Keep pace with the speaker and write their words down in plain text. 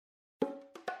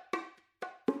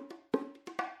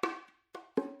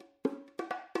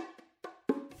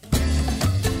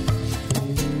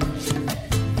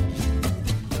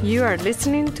You are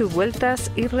listening to Vueltas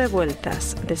y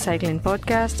Revueltas, the cycling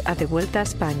podcast at the Vuelta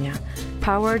España,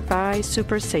 powered by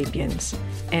Super Sapiens,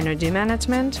 energy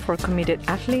management for committed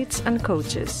athletes and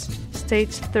coaches.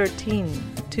 Stage 13.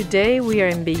 Today we are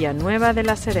in Villanueva de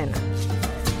la Serena.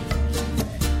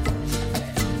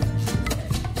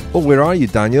 Well, where are you,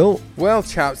 Daniel? Well,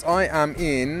 chaps, I am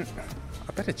in...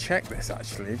 I better check this,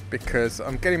 actually, because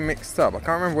I'm getting mixed up. I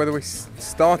can't remember whether we're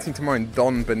starting tomorrow in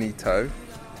Don Benito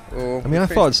or... I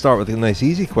thought I'd start with a nice,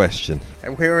 easy question.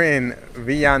 We're in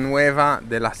Villanueva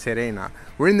de la Serena.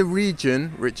 We're in the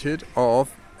region, Richard,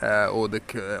 of... or the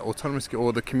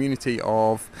community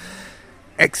of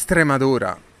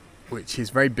Extremadura, which is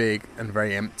very big and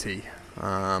very empty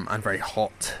and very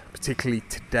hot. Particularly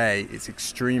today, it's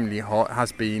extremely hot. It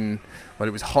has been, well,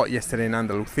 it was hot yesterday in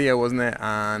Andalusia, wasn't it?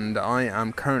 And I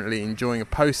am currently enjoying a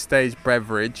post-stage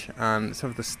beverage, and some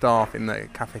of the staff in the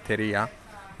cafeteria,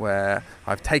 where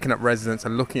I've taken up residence, are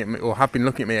looking at me, or have been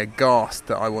looking at me aghast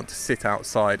that I want to sit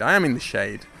outside. I am in the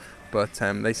shade, but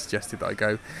they suggested that I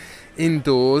go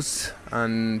indoors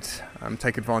and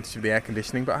take advantage of the air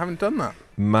conditioning, but I haven't done that.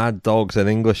 Mad dogs and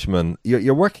Englishmen.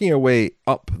 You're working your way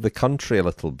up the country a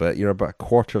little bit. You're about a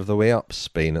quarter of the way up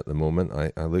Spain at the moment.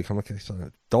 I'm looking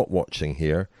at dot watching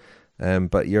here,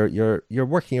 but you're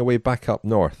working your way back up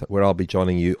north, where I'll be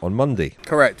joining you on Monday.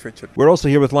 Correct, Richard. We're also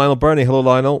here with Lionel Burney. Hello,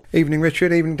 Lionel. Evening,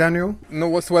 Richard. Evening, Daniel. No,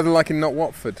 what's the weather like in Not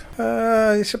Watford?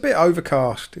 It's a bit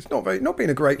overcast. It's not been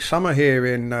a great summer here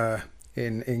in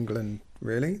England,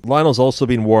 really. Lionel's also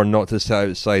been warned not to sit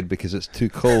outside because it's too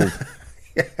cold.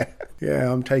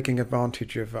 Yeah, I'm taking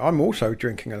advantage of... I'm also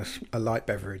drinking a light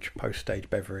beverage,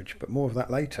 post-stage beverage, but more of that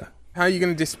later. How are you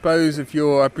going to dispose of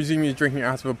I presume you're drinking it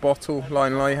out of a bottle,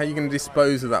 Lionel. How are you going to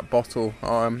dispose of that bottle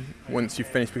once you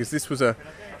finish? Because this was a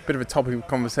bit of a topic of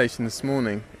conversation this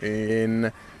morning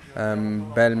in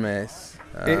Belmez.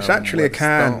 It's actually a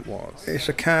can. It's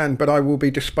a can, but I will be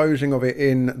disposing of it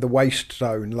in the waste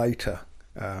zone later.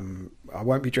 I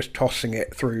won't be just tossing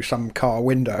it through some car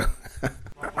window.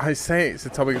 I say it's a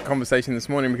topic of conversation this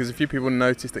morning because a few people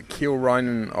noticed that Kiel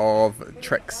Reinen of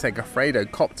Trek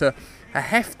Segafredo copped a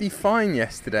hefty fine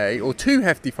yesterday, or two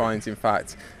hefty fines in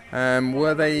fact.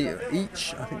 Were they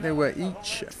each? I think they were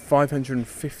each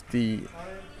 550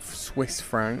 Swiss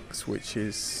francs, which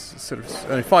is sort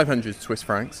of 500 Swiss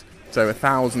francs. So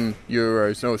 1,000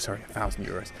 euros. No, sorry, 1,000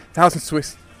 euros. 1,000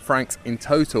 Swiss francs in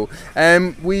total.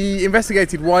 We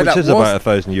investigated why that was. Which is about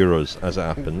 1,000 euros, as it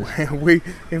happens. We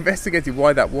investigated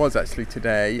why that was actually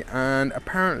today, and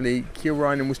apparently Kiel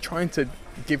Reinen was trying to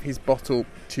give his bottle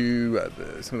to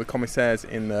some of the commissaires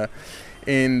in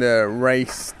the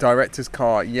race director's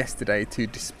car yesterday to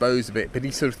dispose of it, but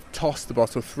he sort of tossed the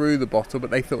bottle through the bottle,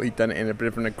 but they thought he'd done it in a bit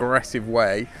of an aggressive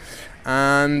way,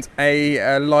 and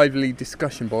a lively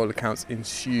discussion by all accounts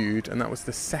ensued, and that was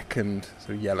the second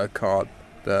sort of yellow card,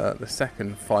 the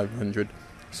second 500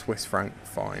 Swiss franc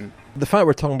fine. The fact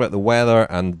we're talking about the weather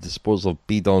and disposal of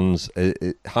bidons,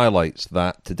 it highlights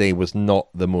that today was not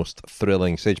the most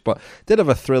thrilling stage, but did have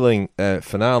a thrilling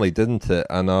finale, didn't it?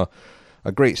 And a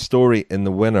great story in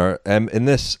the winner. In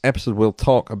this episode, we'll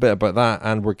talk a bit about that,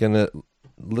 and we're going to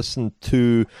listen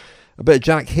to a bit of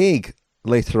Jack Haig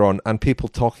later on, and people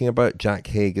talking about Jack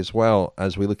Haig as well,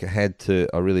 as we look ahead to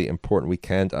a really important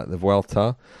weekend at the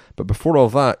Vuelta. But before all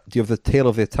that, do you have the tale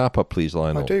of the etapa, please,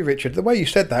 Lionel? I do, Richard. The way you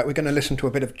said that, we're going to listen to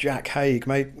a bit of Jack Haig,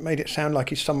 made it sound like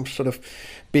he's some sort of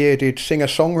bearded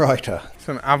singer-songwriter.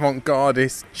 Some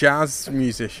avant-gardist jazz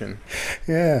musician.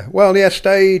 Yeah. Well, yeah,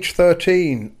 stage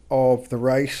 13 of the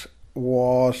race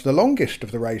was the longest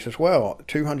of the race as well.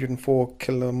 204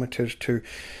 kilometres to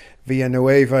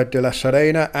Villanueva de la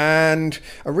Serena, and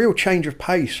a real change of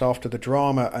pace after the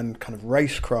drama and kind of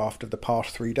racecraft of the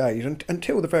past 3 days, and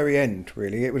until the very end,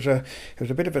 really. It was a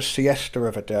bit of a siesta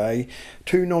of a day.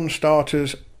 Two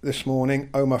non-starters this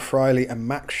morning, Omar Freiley and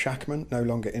Max Schachmann, no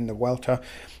longer in the Vuelta,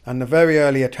 and the very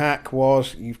early attack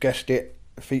was, you've guessed it,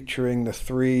 featuring the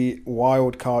three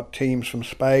wildcard teams from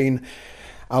Spain: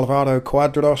 Alvaro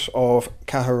Cuadros of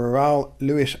Caja Rural,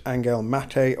 Luis Angel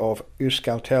Mate of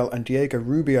Euskaltel, and Diego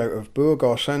Rubio of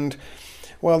Burgos. And,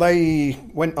 well, they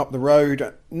went up the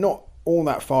road not all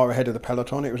that far ahead of the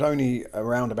peloton. It was only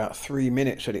around about 3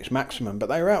 minutes at its maximum, but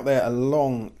they were out there a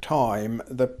long time.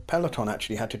 The peloton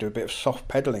actually had to do a bit of soft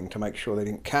pedalling to make sure they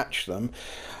didn't catch them.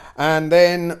 And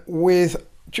then with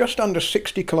just under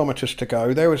 60 kilometres to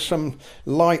go, there was some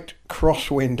light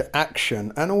crosswind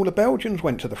action, and all the Belgians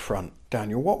went to the front.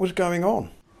 Daniel, what was going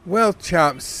on? Well,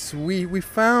 chaps, we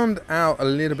found out a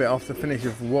little bit after the finish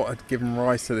of what had given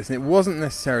rise to this, and it wasn't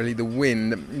necessarily the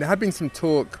wind. There had been some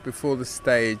talk before the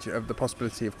stage of the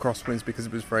possibility of crosswinds because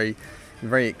it was very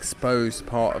very exposed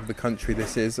part of the country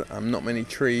this is, not many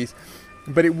trees,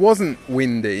 but it wasn't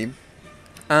windy.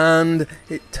 And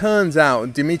it turns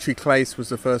out Dimitri Claes was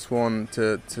the first one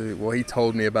to well, he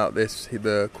told me about this,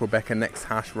 the Quebecer Next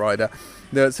Hash rider.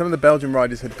 Some of the Belgian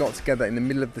riders had got together in the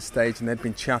middle of the stage and they'd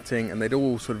been chatting, and they'd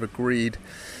all sort of agreed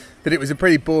that it was a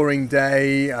pretty boring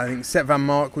day. I think Sepp Van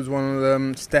Mark was one of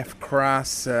them, Stef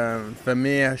Kras,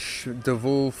 Vermeer, De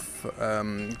Wolf,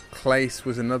 Claes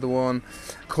was another one,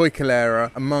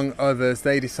 Koikelera, among others.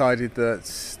 They decided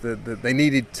that they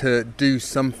needed to do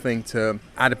something to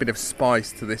add a bit of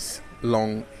spice to this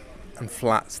long and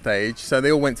flat stage. So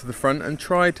they all went to the front and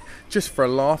tried, just for a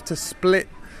laugh, to split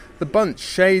the bunch,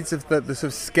 shades of the sort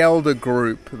of Skelde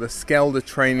group, the Skelde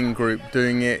training group,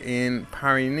 doing it in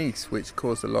Paris-Nice, which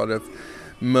caused a lot of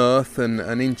mirth and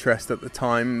interest at the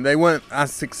time. They weren't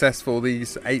as successful,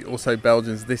 these 8 or so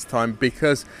Belgians, this time,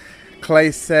 because Clay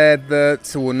said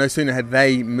that, well, no sooner had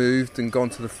they moved and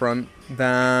gone to the front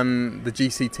than the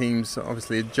GC teams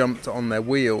obviously had jumped on their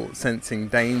wheel, sensing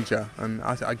danger. And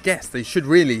I guess they should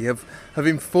really have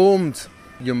informed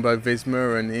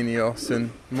Jumbo-Visma and Ineos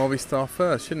and Movistar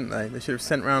first, shouldn't they? They should have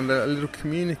sent round a little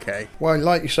communique. Well,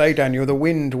 like you say, Daniel, the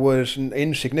wind was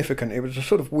insignificant. It was a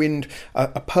sort of wind,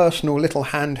 a personal little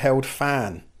handheld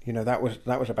fan. You know, that was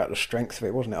about the strength of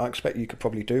it, wasn't it? I expect you could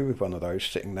probably do with one of those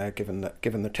sitting there, given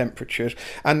the temperatures.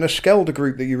 And the Skelde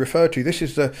group that you referred to, this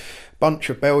is the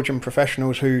bunch of Belgian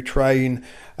professionals who train,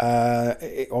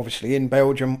 obviously in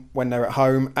Belgium when they're at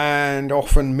home, and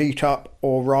often meet up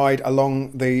or ride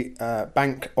along the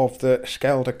bank of the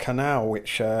Skelde Canal,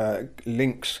 which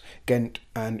links Ghent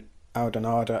and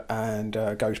Oudenaarde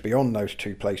and goes beyond those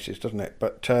two places, doesn't it?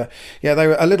 But yeah, they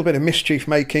were a little bit of mischief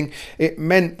making. It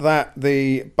meant that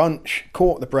the bunch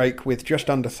caught the break with just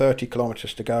under 30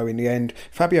 kilometres to go in the end.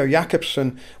 Fabio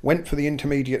Jakobsen went for the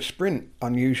intermediate sprint,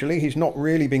 unusually. He's not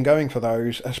really been going for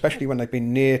those, especially when they've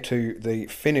been near to the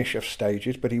finish of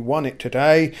stages, but he won it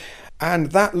today.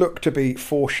 And that looked to be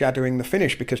foreshadowing the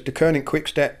finish, because De Koning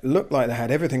Quickstep looked like they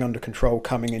had everything under control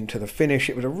coming into the finish.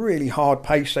 It was a really hard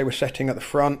pace they were setting at the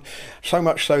front, so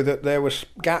much so that there was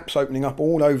gaps opening up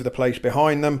all over the place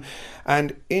behind them.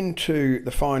 And into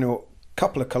the final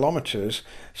couple of kilometres,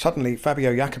 suddenly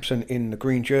Fabio Jakobsen in the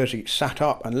green jersey sat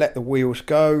up and let the wheels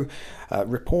go.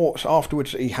 Reports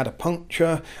afterwards that he had a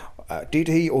puncture. Did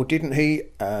he or didn't he?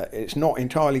 It's not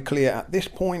entirely clear at this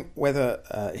point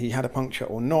whether he had a puncture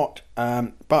or not,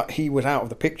 but he was out of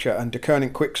the picture, and De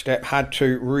Koning Quickstep had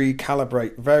to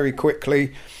recalibrate very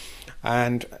quickly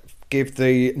and give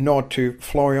the nod to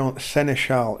Florian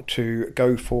Sénéchal to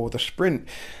go for the sprint.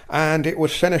 And it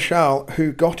was Sénéchal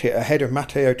who got it ahead of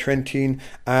Matteo Trentin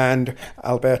and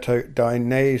Alberto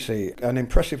Dainese. An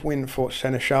impressive win for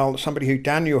Sénéchal, somebody who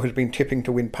Daniel has been tipping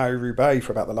to win Paris-Roubaix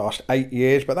for about the last 8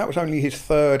 years, but that was only his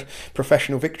third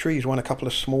professional victory. He's won a couple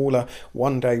of smaller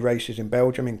one-day races in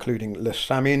Belgium, including Les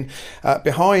Samin.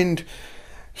 Behind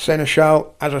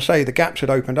Sénéchal, as I say, the gaps had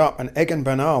opened up, and Egan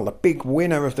Bernal, the big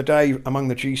winner of the day among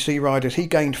the GC riders, he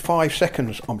gained 5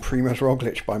 seconds on Primož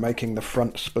Roglic by making the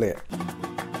front split.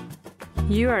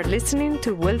 You are listening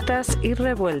to Vueltas y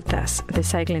Revueltas, the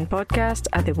cycling podcast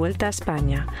at the Vuelta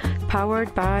España,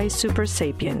 powered by Super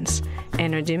Sapiens,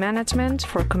 energy management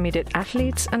for committed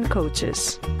athletes and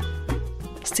coaches.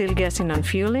 Still guessing on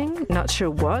fueling, not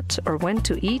sure what or when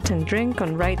to eat and drink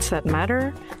on rides that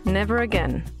matter? Never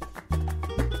again.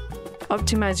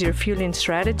 Optimize your fueling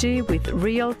strategy with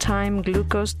real-time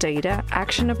glucose data,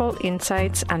 actionable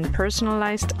insights, and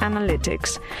personalized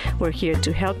analytics. We're here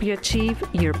to help you achieve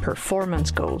your performance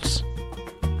goals.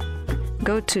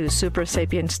 Go to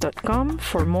supersapiens.com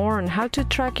for more on how to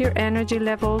track your energy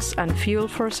levels and fuel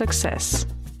for success.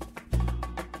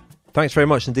 Thanks very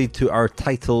much indeed to our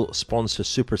title sponsor,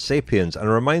 Super Sapiens. And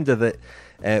a reminder that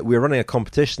we're running a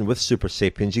competition with Super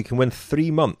Sapiens. You can win 3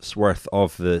 months worth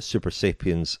of the Super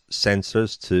Sapiens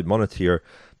sensors to monitor your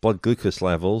blood glucose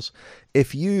levels.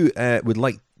 If you would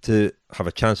like to have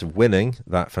a chance of winning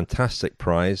that fantastic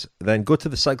prize, then go to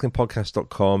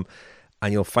thecyclingpodcast.com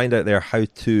and you'll find out there how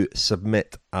to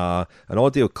submit an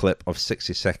audio clip of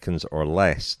 60 seconds or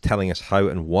less telling us how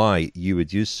and why you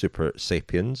would use Super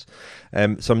Sapiens.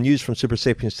 Some news from Super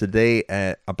Sapiens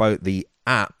today about the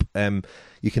app.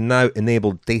 You can now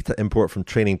enable data import from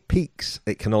Training Peaks.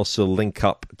 It can also link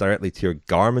up directly to your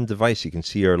Garmin device. You can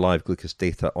see your live glucose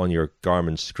data on your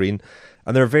Garmin screen.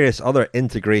 And there are various other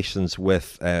integrations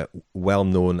with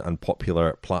well-known and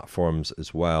popular platforms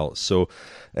as well. So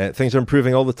things are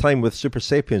improving all the time with Super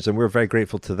Sapiens, and we're very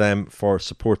grateful to them for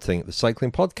supporting the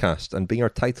Cycling Podcast and being our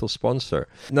title sponsor.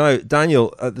 Now,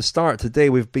 Daniel, at the start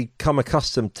today, we've become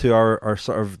accustomed to our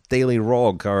sort of daily our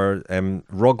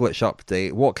Roglic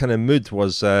update. What kind of mood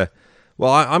was...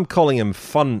 I'm calling him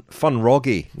Fun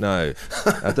Roggy now.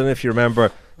 I don't know if you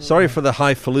remember... Sorry for the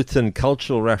highfalutin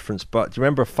cultural reference, but do you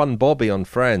remember Fun Bobby on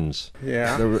Friends?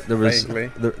 Yeah, there was vaguely.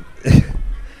 There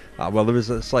was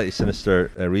a slightly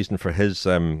sinister reason for his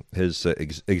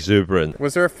exuberance.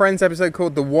 Was there a Friends episode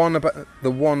called the one about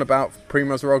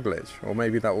Primož Roglic, or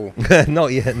maybe that will?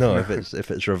 Not yet. No, if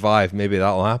it's revived, maybe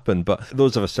that'll happen. But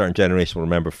those of a certain generation will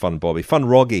remember Fun Bobby, Fun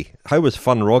Roggy. How was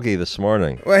Fun Roggy this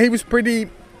morning? Well, he was pretty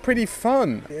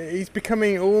fun. He's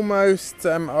becoming almost,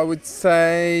 I would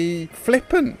say,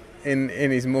 flippant in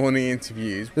his morning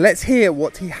interviews. Let's hear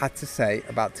what he had to say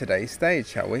about today's stage,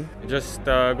 shall we? Just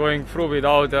going through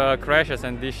without crashes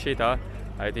and this shit, I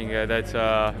think that's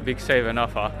a big save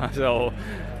enough. So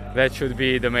that should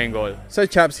be the main goal. So,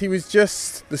 chaps, he was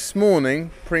just this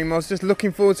morning, Primož, just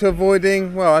looking forward to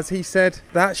avoiding, well, as he said,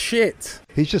 that shit.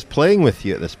 He's just playing with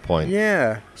you at this point.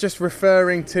 Yeah, just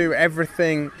referring to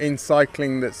everything in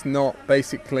cycling that's not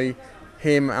basically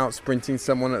him out sprinting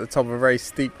someone at the top of a very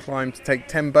steep climb to take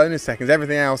 10 bonus seconds.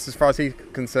 Everything else, as far as he's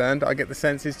concerned, I get the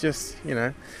sense is just,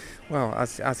 well,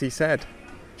 as he said,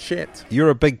 shit. You're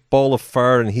a big ball of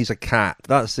fur and he's a cat.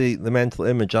 That's the mental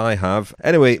image I have.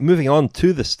 Anyway, moving on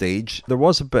to the stage, there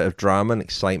was a bit of drama and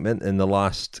excitement in the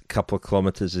last couple of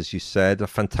kilometres, as you said. A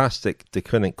fantastic De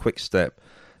Koning quick-step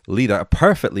lead out, a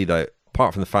perfect lead out,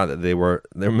 apart from the fact that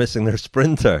they're missing their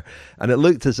sprinter, and it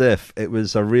looked as if it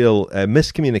was a real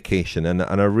miscommunication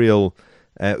and a real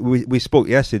we spoke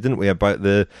yesterday, didn't we, about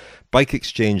the bike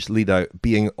exchange lead out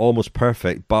being almost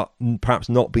perfect, but perhaps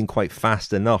not being quite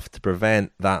fast enough to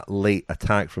prevent that late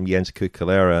attack from Jens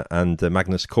Kukalera and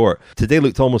Magnus Kort. Today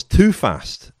looked almost too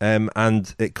fast,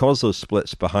 and it caused those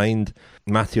splits behind.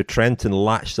 Matthew Trentin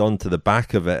latched onto the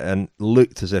back of it and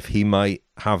looked as if he might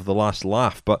have the last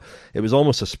laugh, but it was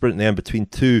almost a sprint in the end between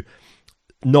two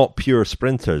not pure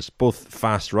sprinters, both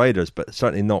fast riders, but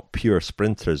certainly not pure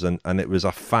sprinters, and it was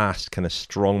a fast kind of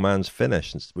strongman's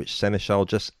finish, which Seneschal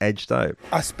just edged out.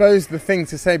 I suppose the thing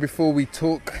to say before we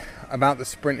talk about the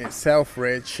sprint itself,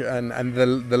 Rich, and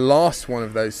the last one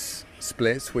of those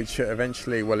splits, which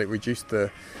eventually, well, it reduced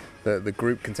the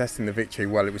group contesting the victory.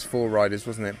 Well, it was 4 riders,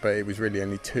 wasn't it? But it was really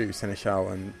only 2, Seneschal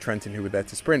and Trentin, who were there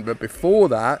to sprint. But before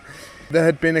that, there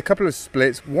had been a couple of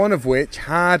splits, one of which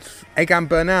had Egan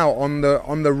Bernal on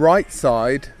the right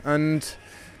side and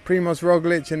Primož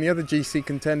Roglic and the other GC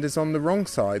contenders on the wrong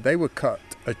side. They were cut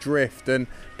adrift, and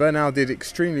Bernal did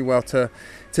extremely well to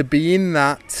be in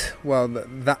that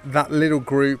little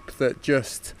group that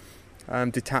just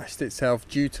detached itself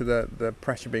due to the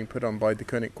pressure being put on by De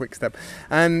Koning Quickstep.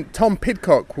 And Tom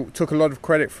Pidcock took a lot of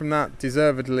credit from that,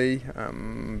 deservedly,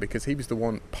 because he was the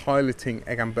one piloting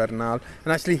Egan Bernal,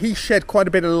 and actually he shed quite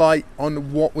a bit of light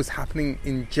on what was happening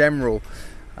in general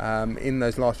in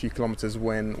those last few kilometres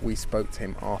when we spoke to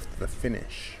him after the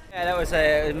finish. Yeah, that was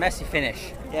a messy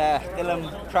finish. Yeah,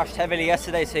 Dylan crashed heavily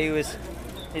yesterday, so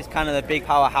he's kind of the big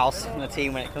powerhouse in the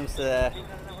team when it comes to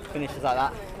finishes like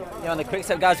that. And the quick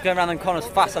step guys going around the corners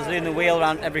fast. I was leading the wheel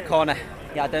around every corner.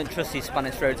 Yeah, I don't trust these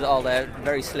Spanish roads at all. They're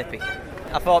very slippy.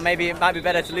 I thought maybe it might be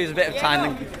better to lose a bit of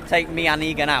time than take me and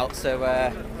Egan out. So,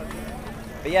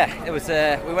 but yeah, it was.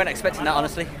 We weren't expecting that,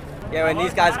 honestly. Yeah, when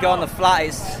these guys go on the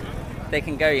flat, they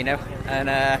can go, And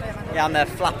I'm there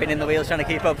flapping in the wheels trying to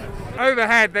keep up.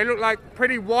 Overhead, they look like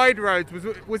pretty wide roads.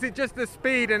 Was it just the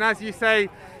speed and, as you say,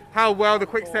 how well the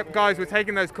quick-step guys were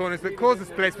taking those corners that caused the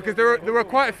splits? Because there were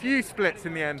quite a few splits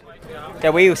in the end. Yeah,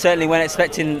 we certainly weren't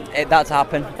expecting that to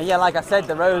happen. And yeah, like I said,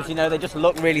 the roads, they just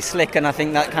look really slick, and I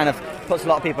think that kind of puts a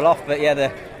lot of people off. But yeah,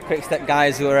 the quick-step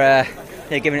guys were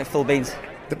giving it full beans.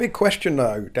 The big question,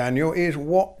 though, Daniel, is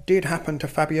what did happen to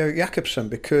Fabio Jakobsen?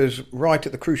 Because right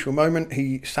at the crucial moment,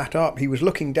 he sat up, he was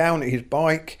looking down at his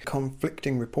bike.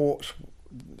 Conflicting reports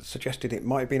suggested it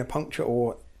might have been a puncture,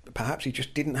 or perhaps he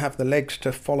just didn't have the legs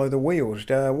to follow the wheels.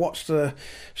 What's the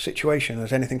situation?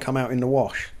 Has anything come out in the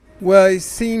wash? Well, it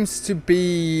seems to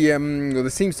be, there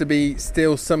seems to be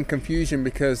still some confusion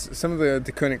because some of the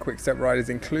De Koning Quick-Step riders,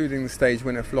 including the stage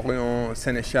winner Florian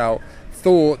Sénéchal,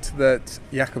 thought that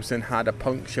Jakobsen had a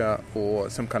puncture or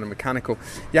some kind of mechanical.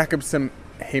 Jakobsen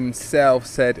himself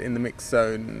said in the mix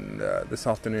zone this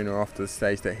afternoon or after the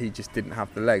stage that he just didn't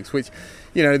have the legs, which,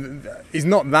 you know, is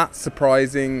not that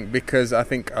surprising because I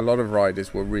think a lot of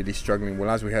riders were really struggling.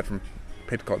 Well, as we heard from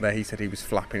Pidcock there, he said he was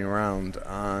flapping around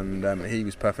and he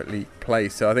was perfectly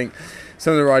placed. So I think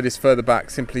some of the riders further back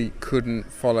simply couldn't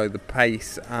follow the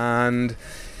pace. And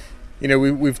you know,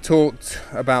 we've talked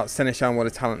about Sénéchal and what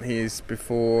a talent he is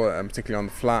before, particularly on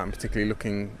the flat, and particularly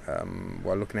looking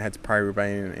ahead to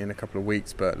Paris-Roubaix in a couple of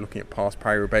weeks, but looking at past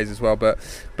Paris-Roubaix as well. But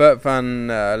Bert van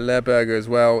Leerberger as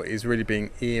well is really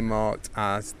being earmarked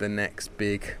as the next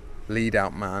big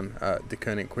lead-out man at De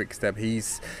Koning Quick-Step.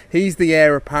 He's the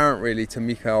heir apparent really to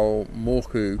Michael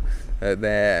Morku,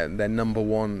 their number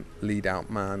one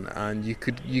lead-out man, and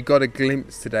you got a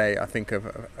glimpse today, I think,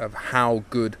 of how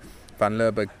good Van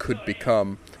Leerberg could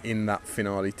become in that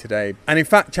finale today. And in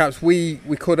fact, chaps, we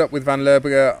caught up with Van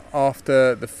Leerberger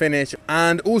after the finish,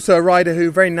 and also a rider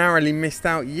who very narrowly missed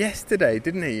out yesterday,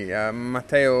 didn't he?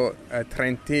 Matteo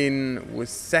Trentin was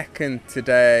second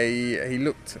today. He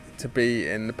looked to be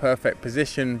in the perfect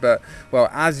position, but, well,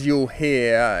 as you'll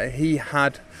hear, he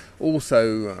had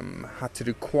also had to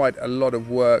do quite a lot of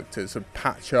work to sort of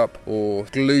patch up or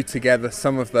glue together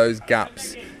some of those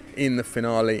gaps in the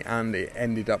finale, and it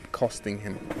ended up costing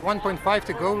him. 1.5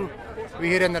 to go. We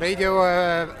hear in the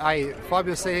radio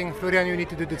Fabio saying, Florian, you need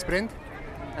to do the sprint,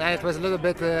 and it was a little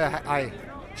bit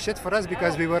shit for us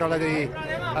because we were already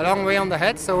a long way on the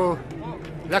head. So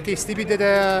lucky Stevie did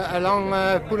a long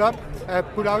pull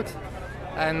out,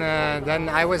 and then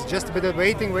I was just a bit of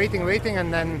waiting,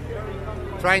 and then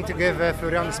trying to give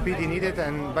Florian the speed he needed,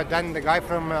 but then the guy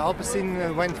from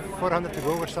Alpecin went 400 to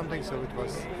go or something, so it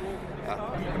was.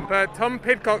 But Tom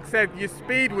Pidcock said your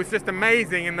speed was just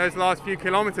amazing in those last few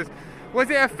kilometres. Was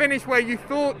it a finish where you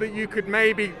thought that you could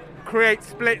maybe create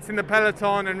splits in the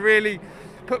peloton and really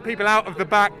put people out of the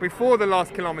back before the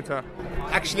last kilometre?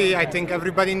 Actually, I think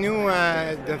everybody knew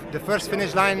the first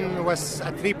finish line was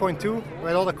at 3.2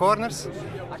 with all the corners,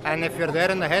 and if you're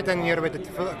there in the head and you're with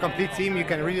the complete team, you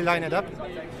can really line it up,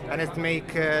 and it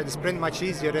make the sprint much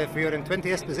easier. If you're in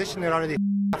 20th position, you're already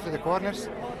after the corners.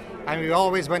 And we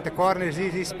always went the corners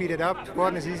easy, speed it up,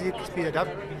 corners easy, speed it up,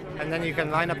 and then you can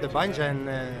line up the bunch, and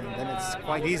then it's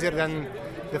quite easier than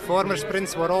the former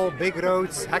sprints were all big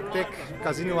roads, hectic,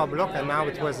 Casino à bloc, and now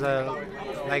it was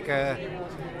like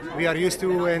we are used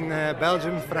to in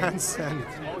Belgium, France, and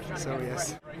so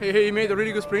yes. He made a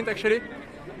really good sprint actually.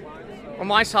 On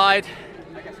my side,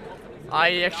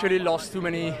 I actually lost too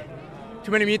many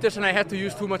meters, and I had to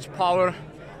use too much power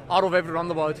out of every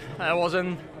roundabout.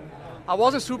 I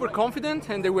wasn't super confident,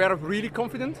 and they were really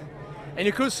confident. And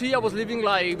you could see I was leaving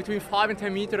like between 5 and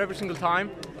 10 meters every single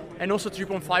time, and also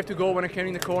 3.5 to go when I came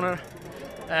in the corner.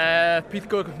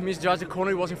 Pidcock misjudged the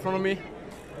corner, he was in front of me.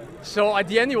 So at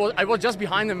the end, I was just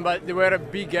behind them, but there were a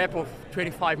big gap of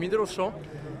 25 meters or so,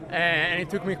 and it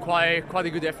took me quite a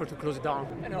good effort to close it down.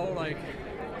 You know, like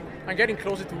I'm getting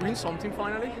closer to win something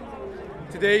finally.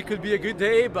 Today could be a good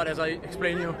day, but as I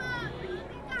explained to you,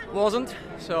 wasn't.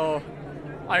 So.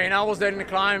 I mean, I was there in the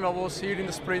climb, I was here in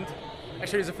the sprint.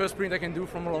 Actually, it's the first sprint I can do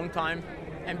from a long time.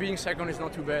 And being second is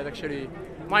not too bad, actually.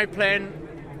 My plan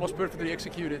was perfectly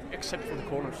executed, except for the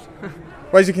corners.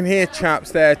 Well, as you can hear,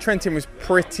 chaps, there, Trentin was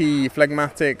pretty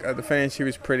phlegmatic at the finish. He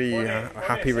was pretty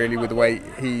happy, really, with the way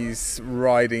he's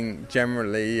riding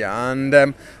generally. And,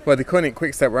 well, the Koning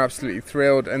Quick-Step were absolutely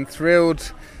thrilled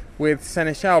with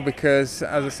Sénéchal because,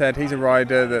 as I said, he's a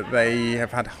rider that they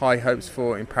have had high hopes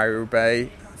for in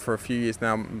Paris-Roubaix for a few years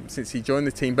now since he joined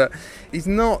the team, but he's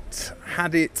not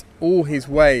had it all his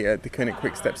way at the Koning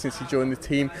Quick-Step since he joined the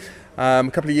team. A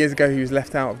couple of years ago, he was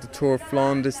left out of the Tour of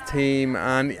Flanders team,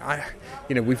 and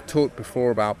we've talked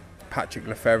before about Patrick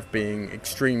Lefevre being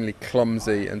extremely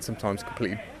clumsy and sometimes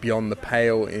completely beyond the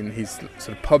pale in his sort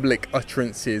of public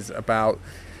utterances about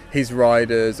his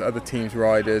riders, other teams'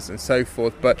 riders, and so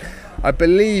forth. But I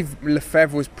believe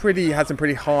Lefevre had some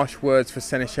pretty harsh words for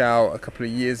Sénéchal a couple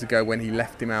of years ago when he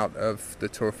left him out of the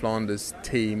Tour of Flanders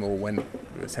team, or when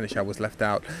Sénéchal was left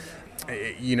out.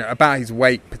 About his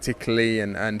weight particularly,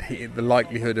 and the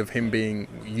likelihood of him being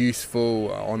useful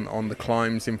on the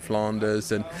climbs in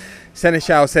Flanders. And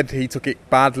Sénéchal said he took it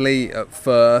badly at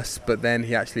first, but then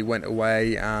he actually went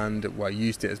away and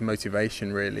used it as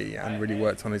motivation really, and really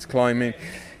worked on his climbing.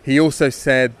 He also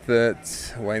said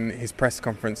that when his press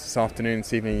conference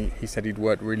this evening, he said he'd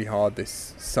worked really hard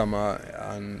this summer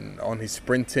and on his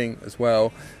sprinting as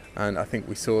well. and I think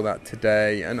we saw that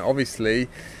today. And obviously,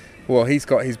 well, he's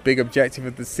got his big objective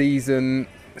of the season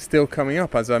still coming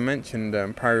up. As I mentioned,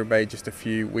 Paris-Roubaix just a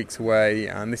few weeks away,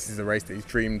 and this is a race that he's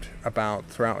dreamed about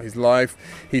throughout his life.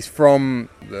 He's from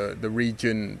the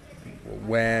region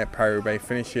where Paris-Roubaix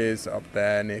finishes, up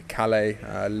there near Calais,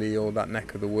 Lille, that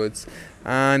neck of the woods,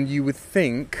 and you would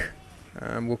think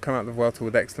will come out of the Vuelta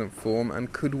with excellent form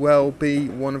and could well be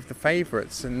one of the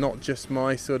favourites, and not just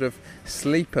my sort of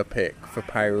sleeper pick for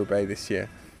Paris-Roubaix this year.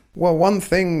 Well, one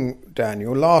thing,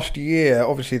 Daniel, last year,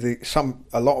 obviously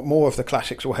a lot more of the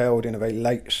classics were held in a very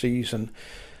late season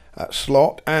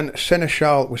slot, and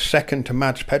Seneschal was second to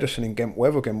Mads Pedersen in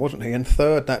Gent-Wevelgem, wasn't he? And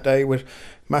third that day was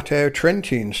Matteo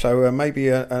Trentin, so maybe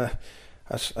a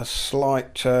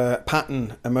slight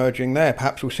pattern emerging there.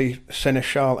 Perhaps we'll see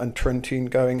Seneschal and Trentin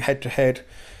going head-to-head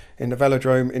in the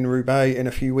Velodrome in Roubaix in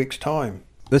a few weeks' time.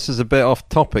 This is a bit off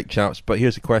topic, chaps, but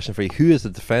here's a question for you. Who is the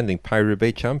defending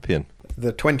Paris-Roubaix champion?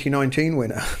 The 2019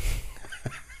 winner.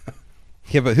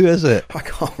 Yeah, but who is it? I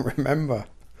can't remember.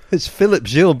 It's Philippe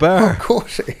Gilbert. Oh, of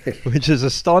course it is. Which is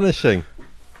astonishing.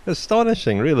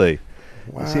 Astonishing, really.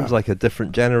 Wow. It seems like a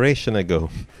different generation ago.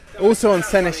 Also on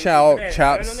Seneschal,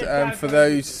 chaps, for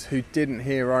those who didn't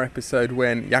hear our episode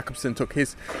when Jakobsen took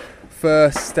his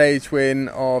first stage win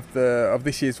of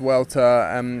this year's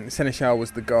Vuelta, Seneschal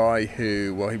was the guy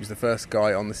who, well, he was the first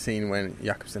guy on the scene when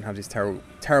Jakobsen had his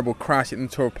terrible crash in the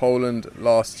Tour of Poland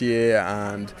last year,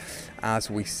 and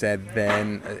as we said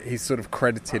then, he's sort of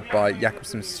credited by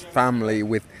Jakobsen's family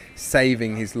with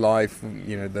saving his life.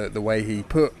 You know, the way he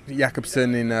put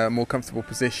Jakobsen in a more comfortable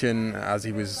position as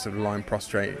he was sort of lying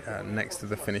prostrate next to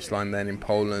the finish line then in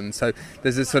Poland. So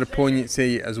there's a sort of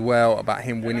poignancy as well about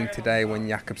him winning today when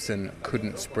Jakobsen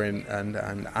couldn't sprint, and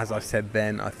as I said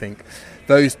then, I think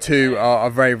those two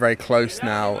are very, very close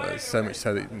now, so much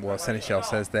so that, well, Seneschal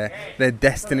says their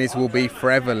destinies will be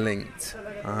forever linked.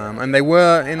 And they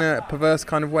were in a perverse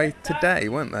kind of way today,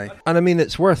 weren't they? And I mean,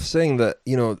 it's worth saying that,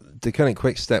 you know, the kind of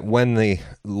quick step, when they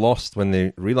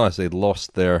realised they'd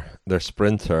lost their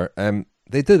sprinter,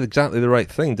 they did exactly the right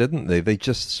thing, didn't they? They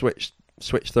just switched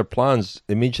their plans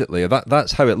immediately.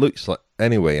 That's how it looks like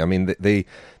anyway. I mean, they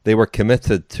were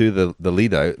committed to the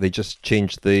lead out. They just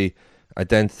changed the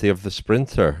identity of the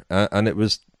sprinter, and it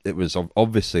was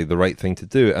obviously the right thing to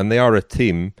do. And they are a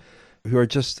team who are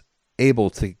just able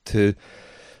to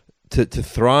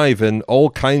thrive in all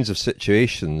kinds of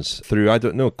situations through, I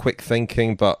don't know, quick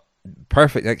thinking, but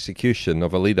perfect execution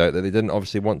of a lead out that they didn't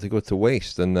obviously want to go to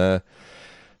waste. And the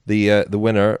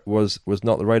winner was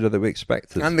not the rider that we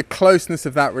expected. And the closeness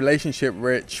of that relationship,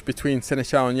 Rich, between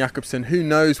Seneschal and Jakobsen, who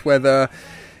knows whether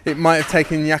it might have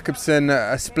taken Jakobsen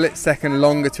a split second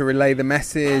longer to relay the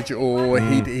message, or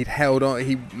he'd held on.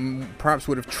 He perhaps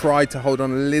would have tried to hold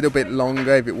on a little bit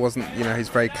longer if it wasn't, you know, his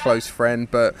very close friend.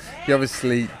 But he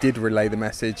obviously did relay the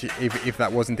message. If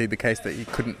that was indeed the case, that he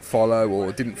couldn't follow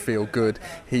or didn't feel good,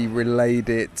 he relayed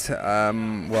it at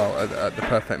the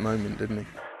perfect moment, didn't he?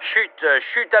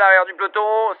 Chute à l'arrière du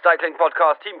peloton, cycling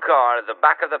podcast team car at the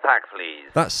back of the pack, please.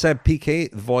 That's Seb Piquet,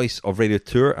 the voice of Radio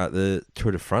Tour at the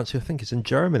Tour de France, who I think is in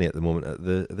Germany at the moment, at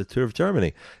the Tour of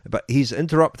Germany. But he's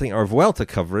interrupting our Vuelta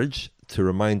coverage to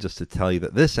remind us to tell you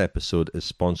that this episode is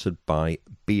sponsored by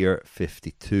Beer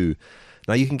 52.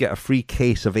 Now, you can get a free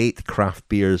case of 8 craft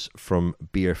beers from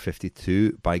Beer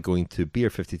 52 by going to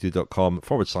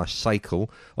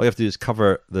beer52.com/cycle. All you have to do is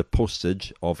cover the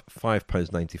postage of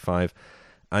 £5.95.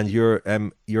 And your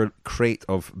crate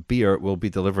of beer will be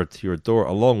delivered to your door,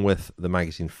 along with the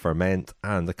magazine Ferment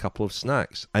and a couple of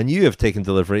snacks. And you have taken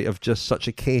delivery of just such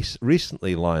a case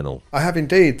recently, Lionel. I have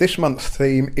indeed. This month's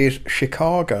theme is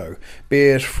Chicago.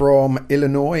 Beers from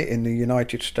Illinois in the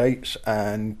United States.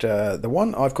 And the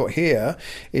one I've got here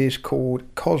is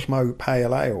called Cosmo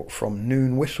Pale Ale from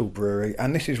Noon Whistle Brewery.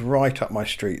 And this is right up my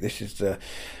street. This is the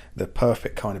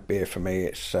perfect kind of beer for me.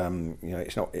 It's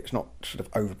it's not sort of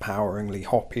overpoweringly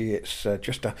hoppy. It's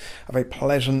just a very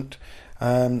pleasant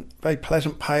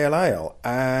pale ale.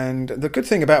 And the good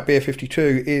thing about Beer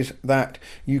 52 is that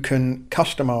you can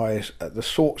customise the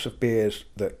sorts of beers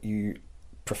that you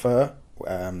prefer,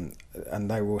 and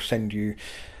they will send you,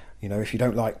 if you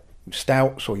don't like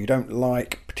stouts or you don't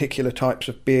like particular types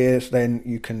of beers, then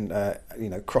you can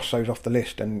cross those off the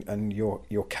list, and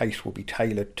your case will be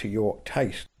tailored to your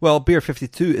taste. Well, Beer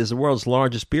 52 is the world's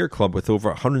largest beer club with over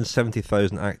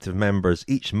 170,000 active members.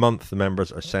 Each month the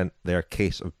members are sent their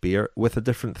case of beer with a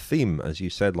different theme, as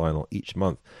you said, Lionel. Each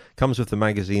month comes with the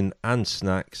magazine and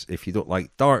snacks. If you don't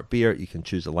like dark beer, you can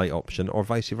choose a light option, or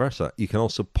vice versa. You can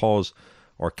also pause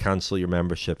or cancel your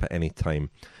membership at any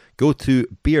time. Go to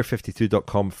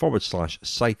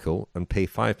beer52.com/cycle and pay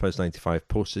 £5.95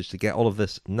 postage to get all of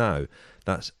this now.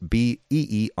 That's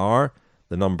BEER,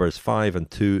 the numbers 5 and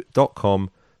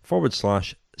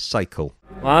 2.com/cycle.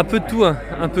 Un peu de tout, hein.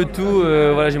 Un peu de tout.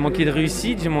 Voilà, j'ai manqué de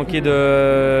réussite, j'ai manqué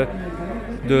de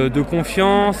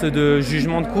confiance, de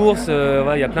jugement de course.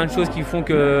 Voilà, il y a plein de choses qui font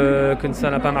que ça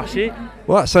n'a pas marché.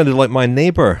 Well, that sounded like my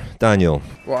neighbour, Daniel.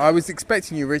 Well, I was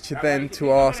expecting you, Richard, then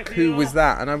to ask who was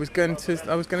that, and I was going to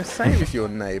say it was your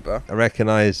neighbour. I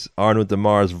recognise Arnaud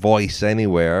Demar's voice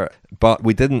anywhere, but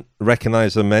we didn't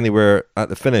recognise him anywhere at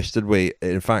the finish, did we?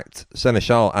 In fact,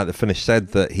 Seneschal at the finish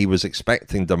said that he was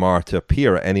expecting Demar to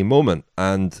appear at any moment,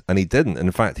 and he didn't.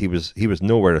 In fact, he was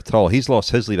nowhere at all. He's lost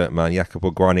his lead-out man,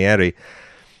 Jacopo Guarnieri.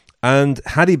 And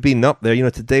had he been up there,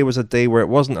 today was a day where it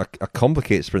wasn't a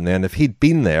complicated sprint there. And if he'd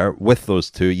been there with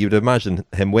those two, you'd imagine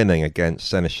him winning against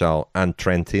Seneschal and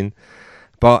Trentin.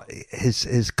 But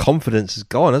his confidence is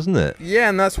gone, isn't it? Yeah,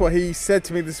 and that's what he said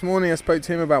to me this morning. I spoke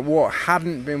to him about what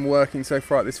hadn't been working so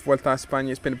far at this Vuelta a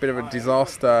España. It's been a bit of a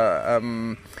disaster,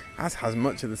 as has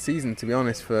much of the season, to be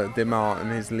honest, for Demar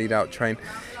and his lead-out train.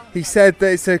 He said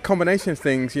that it's a combination of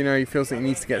things. He feels that he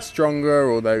needs to get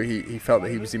stronger, although he felt that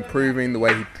he was improving. The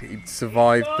way he'd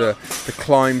survived the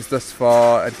climbs thus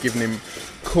far had given him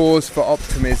cause for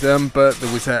optimism, but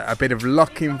there was a bit of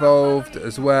luck involved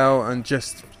as well, and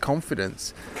just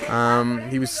confidence.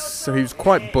 He was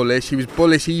quite bullish. He was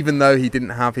bullish even though he didn't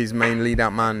have his main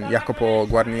lead-out man, Jacopo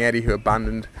Guarnieri, who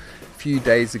abandoned a few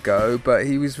days ago, but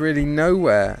he was really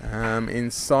nowhere in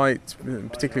sight,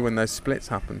 particularly when those splits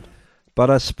happened. But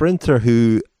a sprinter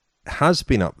who has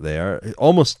been up there,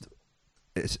 almost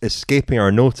escaping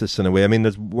our notice in a way. I mean,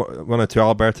 there's one or two,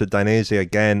 Alberto Dainese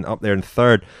again up there in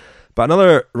third. But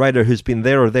another rider who's been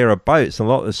there or thereabouts in a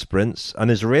lot of the sprints, an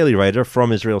Israeli rider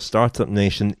from Israel Startup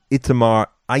Nation, Itamar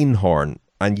Einhorn.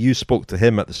 And you spoke to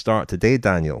him at the start today,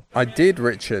 Daniel. I did,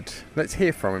 Richard. Let's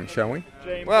hear from him, shall we?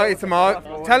 Well, Itamar,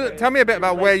 tell me a bit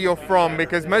about where you're from,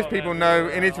 because most people know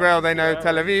in Israel, they know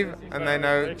Tel Aviv and they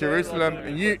know Jerusalem.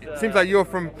 And it seems like you're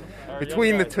from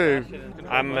between the two.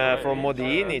 I'm from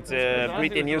Modi'in. It's a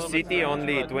pretty new city.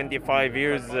 Only 25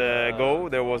 years ago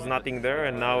there was nothing there,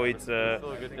 and now it's a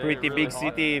pretty big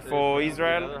city for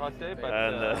Israel,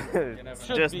 and it's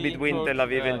just between Tel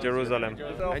Aviv and Jerusalem.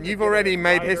 And you've already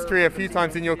made history a few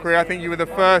times in your career. I think you were the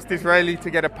first Israeli to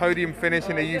get a podium finish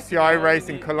in a UCI race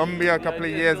in Colombia a couple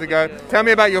of years ago. Tell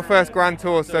me about your first Grand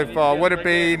Tour so far. What have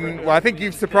been, well, I think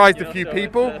you've surprised a few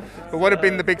people, but what have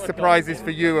been the big surprises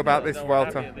for you about this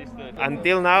Vuelta?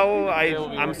 Until now,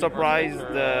 I'm surprised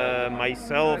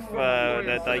myself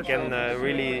that I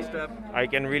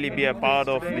can really be a part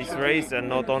of this race and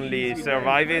not only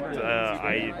survive it.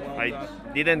 I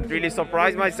didn't really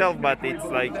surprise myself, but it's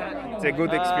a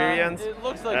good experience.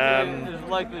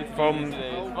 From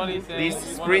these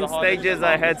sprint stages,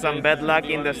 I had some bad luck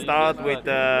in the start. With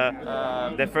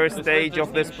the first stage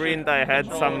of the sprint, I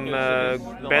had some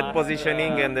bad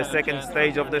positioning, and the second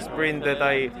stage of the sprint that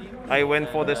I went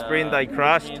for the sprint, I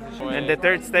crashed. And the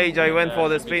third stage, I went for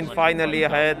the sprint. Finally, I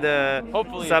had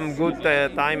some good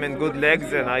time and good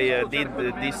legs, and I did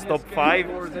this top 5.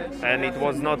 And it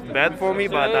was not bad for me,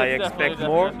 but I expect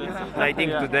more. And I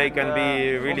think today can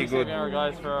be really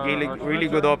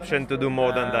good option to do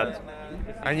more than that.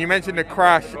 And you mentioned a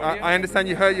crash. I understand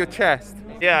you hurt your chest.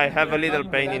 Yeah, I have a little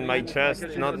pain in my chest,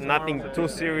 nothing too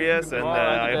serious, and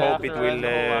I hope it will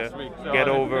get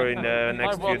over in the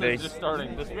next few days.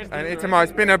 And Itamar,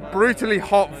 it's been a brutally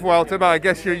hot Vuelta, but I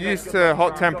guess you're used to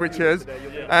hot temperatures.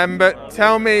 But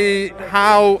tell me,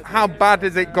 how bad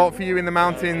has it got for you in the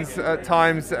mountains at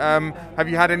times? Have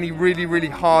you had any really, really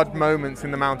hard moments in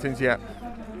the mountains yet?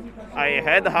 I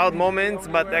had hard moments,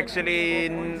 but actually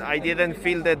I didn't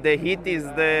feel that the heat is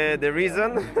the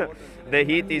reason. The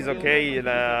heat is okay.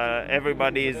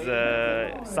 Everybody is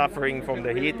suffering from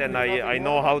the heat, and I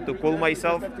know how to cool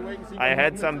myself. I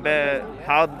had some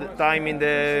hard time in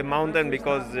the mountain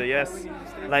because, yes,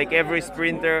 like every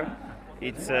sprinter,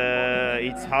 it's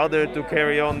harder to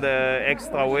carry on the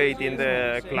extra weight in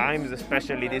the climbs,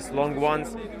 especially these long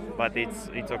ones. But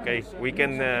it's okay. We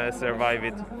can survive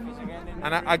it.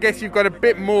 And I guess you've got a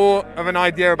bit more of an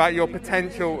idea about your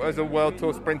potential as a World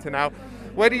Tour sprinter now.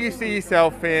 Where do you see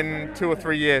yourself in 2 or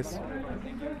 3 years?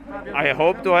 I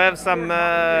hope to have some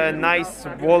nice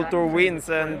World Tour wins,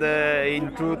 and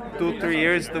in 2-3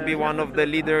 years to be one of the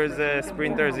leaders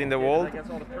sprinters in the world,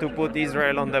 to put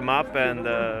Israel on the map and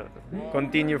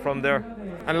continue from there.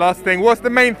 And last thing, what's the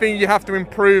main thing you have to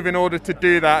improve in order to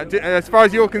do that? As far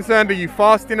as you're concerned, are you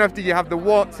fast enough? Do you have the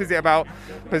watts? Is it about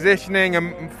positioning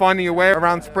and finding your way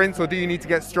around sprints, or do you need to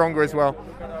get stronger as well?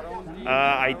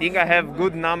 I think I have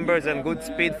good numbers and good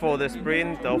speed for the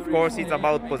sprint. Of course, it's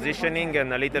about positioning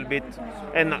and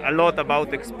a lot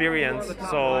about experience.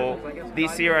 So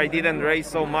this year I didn't race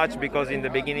so much because in the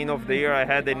beginning of the year I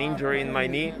had an injury in my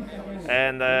knee.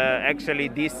 And actually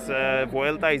this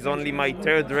Vuelta is only my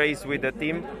third race with the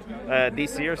team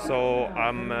this year, so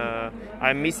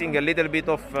I'm missing a little bit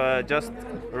of just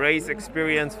race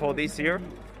experience for this year,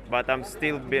 but I'm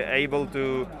still able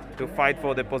to fight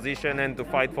for the position and to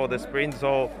fight for the sprint,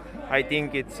 so I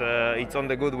think it's on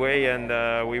the good way,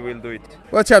 and we will do it.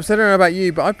 Well, chaps, I don't know about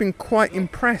you, but I've been quite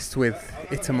impressed with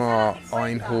Itamar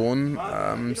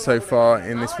Einhorn so far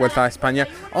in this Vuelta a España.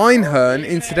 Einhorn,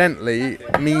 incidentally,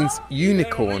 means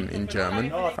unicorn in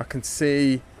German. I can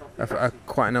see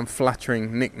quite an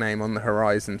unflattering nickname on the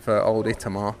horizon for old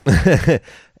Itamar.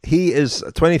 He is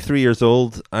 23 years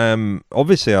old.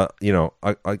 Obviously, a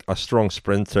strong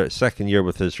sprinter. Second year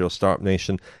with Israel Start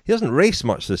Nation. He hasn't raced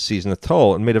much this season at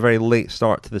all, and made a very late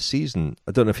start to the season.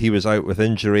 I don't know if he was out with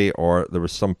injury or there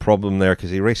was some problem there, because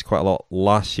he raced quite a lot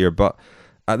last year. But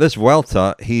at this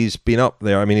Vuelta, he's been up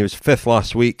there. I mean, he was 5th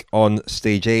last week on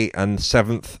stage 8 and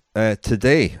 7th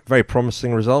today. Very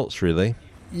promising results, really.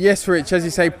 Yes, Rich, as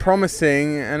you say,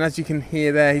 promising, and as you can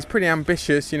hear there, he's pretty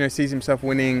ambitious. Sees himself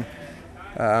winning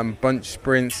bunch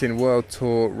sprints in World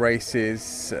Tour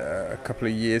races a couple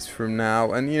of years from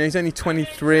now, and he's only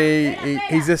 23.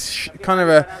 He's kind of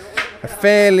a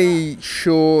fairly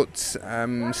short,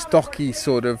 stocky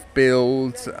sort of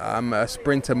build, a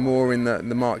sprinter more in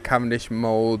the Mark Cavendish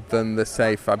mould than the,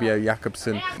 say, Fabio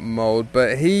Jakobsen mould,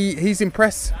 but he's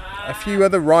impressed a few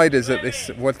other riders at this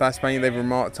Vuelta a España. They've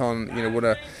remarked on what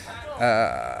a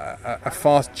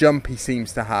fast jump he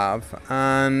seems to have,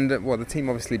 and the team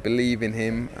obviously believe in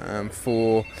him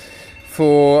for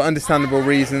understandable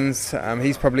reasons.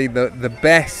 He's probably the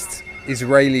best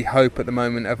Israeli hope at the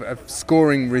moment of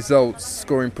scoring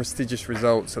prestigious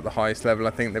results at the highest level. I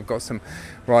think they've got some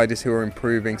riders who are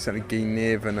improving, certainly Guy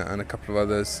Niv and a couple of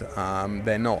others.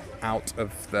 They're not out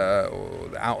of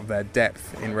their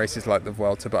depth in races like the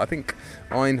Vuelta, but I think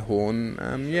Einhorn,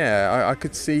 I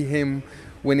could see him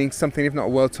winning something, if not a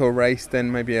World Tour race,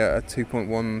 then maybe a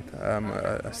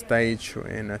 2.1 a stage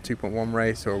in a 2.1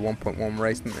 race or a 1.1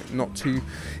 race in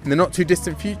the not too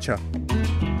distant future.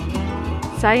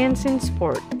 Science in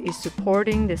Sport is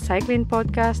supporting the cycling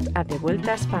podcast at the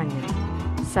Vuelta a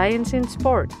España. Science in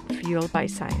Sport, fueled by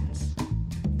science.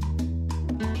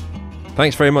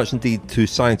 Thanks very much indeed to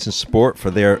Science and Sport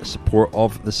for their support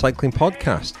of the Cycling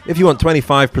Podcast. If you want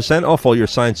 25% off all your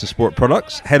Science and Sport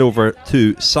products, head over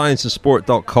to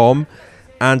scienceandsport.com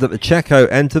and at the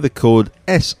checkout enter the code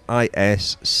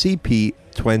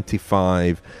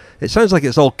SISCP25. It sounds like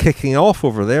it's all kicking off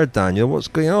over there, Daniel. What's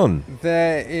going on?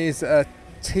 There is a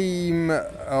team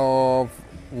of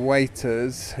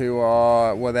waiters who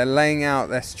are they're laying out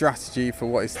their strategy for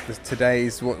what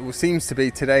seems to be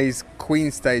today's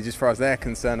Queen stage as far as they're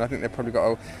concerned. I think they've probably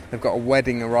got a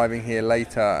wedding arriving here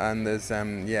later, and there's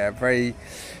very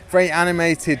very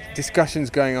animated discussions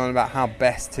going on about how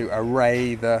best to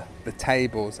array the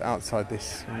tables outside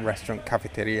this restaurant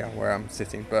cafeteria where I'm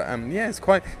sitting. But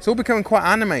it's all becoming quite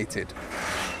animated.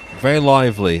 Very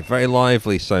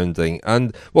lively sounding.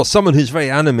 And, someone who's very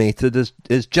animated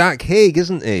is Jack Haig,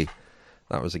 isn't he?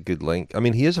 That was a good link. I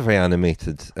mean, he is a very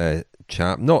animated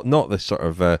chap. Not the sort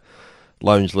of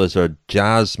lounge lizard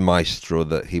jazz maestro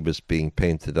that he was being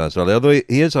painted as earlier. Although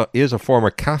he is a former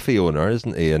cafe owner,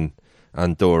 isn't he, in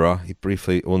Andorra. He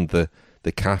briefly owned the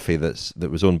cafe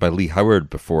that was owned by Lee Howard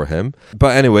before him.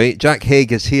 But anyway, Jack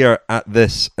Haig is here at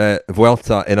this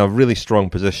Vuelta in a really strong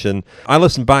position. I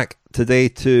listened back today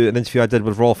to an interview I did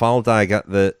with Rolf Aldag at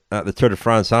the Tour de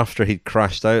France after he'd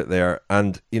crashed out there,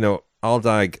 and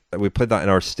Aldag, we played that in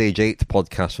our Stage 8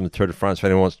 podcast from the Tour de France if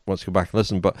anyone wants to go back and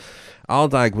listen, but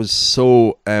Aldag was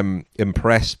so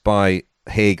impressed by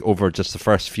Haig over just the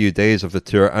first few days of the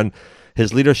Tour and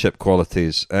his leadership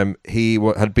qualities. He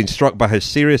had been struck by how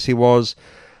serious he was,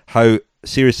 how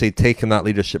seriously he'd taken that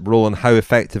leadership role, and how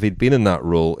effective he'd been in that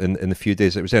role in the few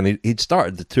days it was in. He'd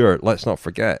started the Tour, let's not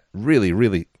forget, really,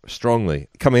 really strongly.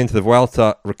 Coming into the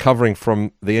Vuelta, recovering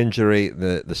from the injury,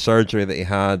 the surgery that he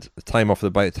had, the time off the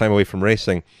bike, time away from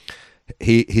racing,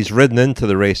 he's ridden into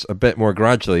the race a bit more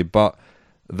gradually, but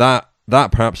that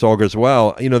perhaps augurs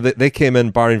well. They came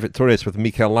in Bahrain victorious with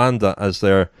Mikel Landa as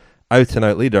their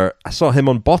out-and-out leader. I saw him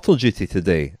on bottle duty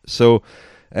today, so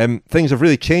things have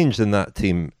really changed in that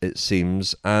team, it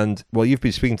seems. And you've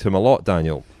been speaking to him a lot,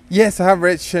 Daniel. Yes, I have,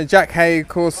 Rich. Jack Haigh, of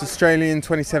course, Australian,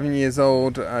 27 years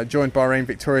old, joined Bahrain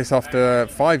victorious after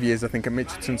 5 years, I think, at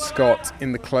Mitchelton Scott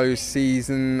in the closed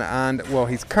season. And, well,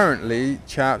 he's currently,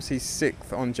 chaps, he's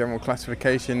 6th on general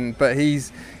classification, but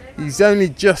he's only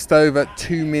just over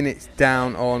 2 minutes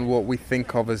down on what we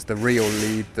think of as the real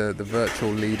lead, the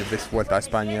virtual lead of this Vuelta a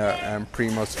España,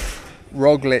 Primoz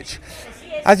Roglic.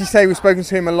 As you say, we've spoken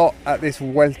to him a lot at this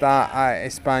Vuelta a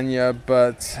España,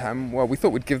 but well, we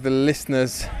thought we'd give the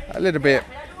listeners a little bit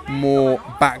more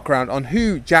background on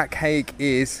who Jack Haigh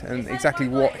is and exactly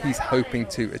what he's hoping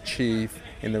to achieve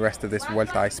in the rest of this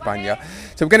Vuelta a España.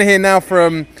 So we're going to hear now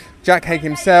from Jack Haigh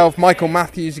himself. Michael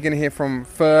Matthews you're going to hear from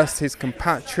first, his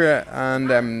compatriot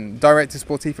and director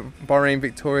sportif at Bahrain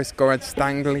victorious Gorad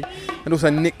Stangley, and also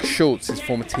Nick Schultz, his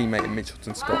former teammate at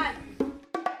Mitchelton Scott.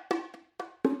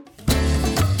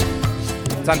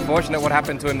 It's unfortunate what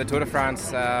happened to him the Tour de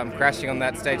France, crashing on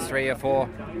that stage 3 or 4.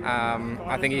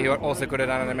 I think he also could have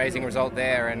done an amazing result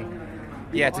there, and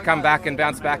yeah, to come back and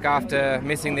bounce back after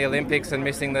missing the Olympics and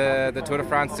missing the Tour de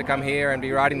France, to come here and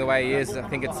be riding the way he is, I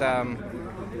think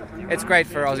it's great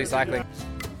for Aussie cycling.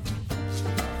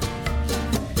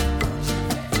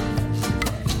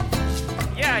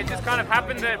 Yeah, it just kind of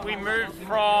happened that we moved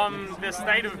from the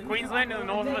state of Queensland in the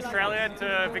north of Australia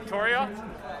to Victoria.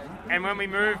 And when we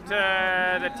moved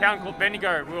to the town called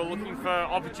Bendigo, we were looking for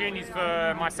opportunities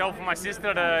for myself and my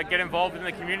sister to get involved in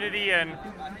the community. And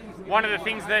one of the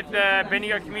things that the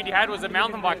Bendigo community had was a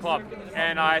mountain bike club.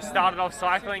 And I started off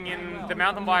cycling in the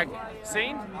mountain bike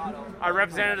scene. I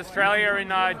represented Australia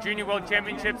in Junior World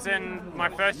Championships and my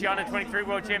first year under 23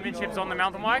 World Championships on the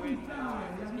mountain bike.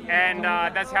 And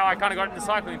that's how I kind of got into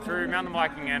cycling, through mountain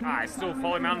biking. And I still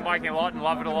follow mountain biking a lot and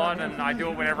love it a lot. And I do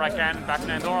it whenever I can back in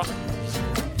Andorra.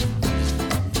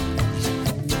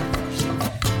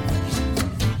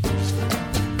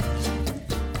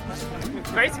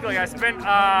 Basically, I spent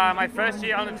my first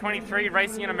year under 23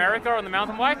 racing in America on the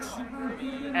mountain bikes,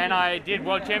 and I did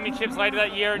World Championships later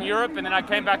that year in Europe, and then I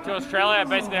came back to Australia,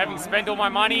 basically having spent all my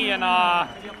money, and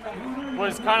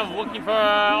was kind of looking for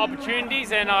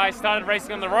opportunities, and I started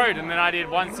racing on the road, and then I did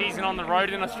one season on the road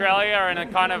in Australia, and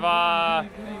it kind of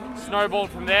snowballed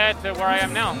from there to where I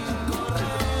am now.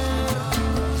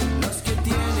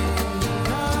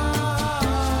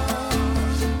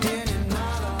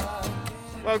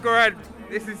 Well, Gorad,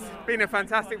 this has been a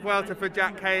fantastic Vuelta for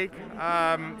Jack Haigh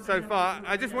so far.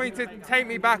 I just want you to take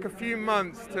me back a few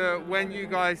months to when you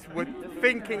guys were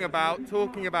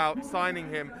talking about signing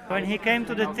him. When he came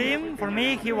to the team, for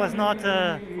me he was not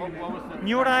a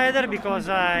new rider, because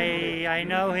I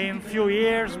know him few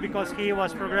years, because he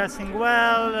was progressing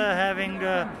well, having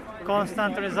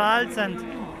constant results, and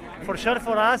for sure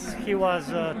for us he was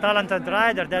a talented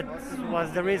rider. That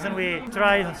was the reason we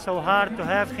tried so hard to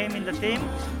have him in the team.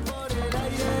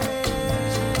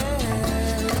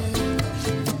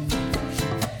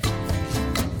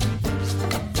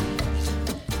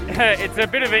 It's a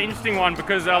bit of an interesting one,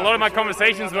 because a lot of my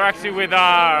conversations were actually with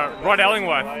Rod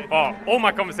Ellingworth. Well, all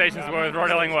my conversations were with Rod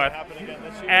Ellingworth.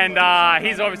 And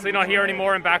he's obviously not here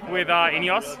anymore and back with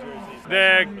Ineos.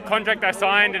 The contract I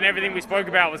signed and everything we spoke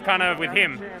about was kind of with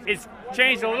him. It's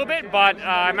changed a little bit, but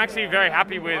I'm actually very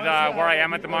happy with where I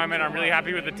am at the moment. I'm really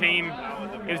happy with the team.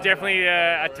 It was definitely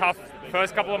a tough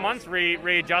first couple of months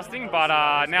readjusting, but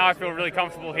now I feel really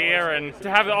comfortable here, and to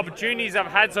have the opportunities I've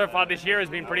had so far this year has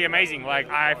been pretty amazing. Like,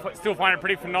 I still find it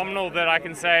pretty phenomenal that I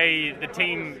can say the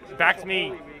team backed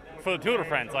me for the Tour de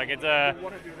France. Like, it's a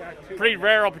pretty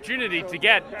rare opportunity to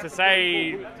get, to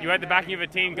say you had the backing of a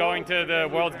team going to the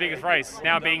world's biggest race.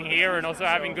 Now being here and also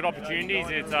having good opportunities,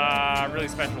 it's really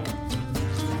special.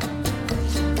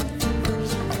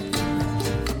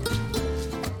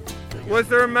 Has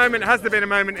there been a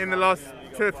moment in the last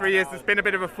 2 or 3 years that's been a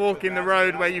bit of a fork in the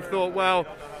road where you've thought, well,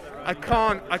 I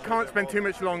can't spend too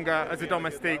much longer as a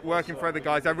domestique working for other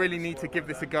guys. I really need to give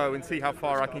this a go and see how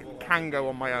far I can go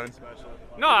on my own?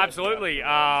 No, absolutely.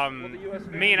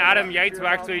 Me and Adam Yates were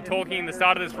actually talking in the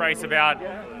start of this race about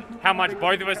how much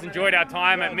both of us enjoyed our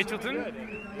time at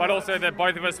Mitchelton, but also that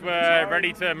both of us were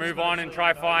ready to move on and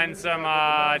try find some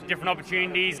different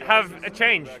opportunities, have a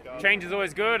change. Change is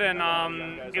always good, and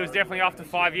it was definitely after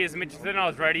 5 years at Mitchelton I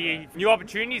was ready. New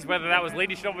opportunities, whether that was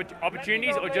leadership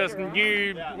opportunities or just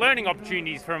new learning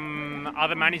opportunities from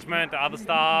other management, other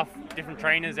staff, different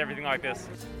trainers, everything like this.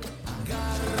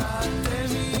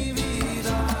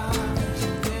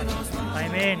 I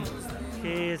mean,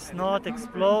 he is not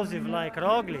explosive like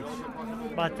Roglic,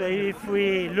 but if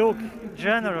we look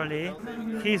generally,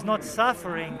 he's not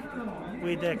suffering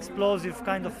with the explosive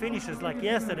kind of finishes like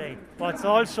yesterday. What's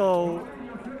also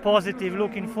positive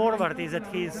looking forward is that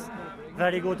he's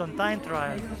very good on time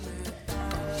trial.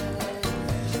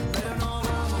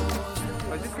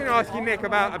 I was just going to ask you, Nick,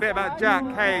 a bit about Jack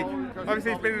Haig.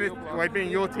 Obviously, he's been in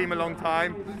your team a long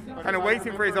time, kind of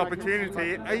waiting for his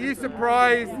opportunity. Are you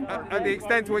surprised at the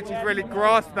extent to which he's really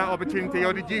grasped that opportunity,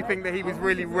 or did you think that he was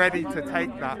really ready to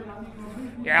take that?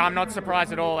 Yeah, I'm not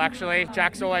surprised at all, actually.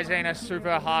 Jack's always been a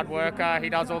super hard worker. He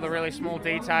does all the really small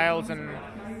details and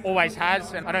always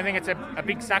has. And I don't think it's a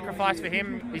big sacrifice for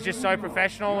him. He's just so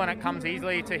professional and it comes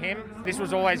easily to him. This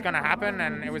was always going to happen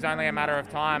and it was only a matter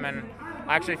of time. And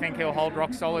I actually think he'll hold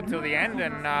rock solid till the end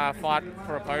and fight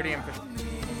for a podium.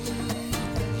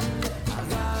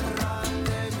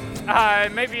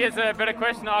 Maybe it's a better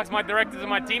question to ask my directors and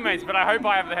my teammates, but I hope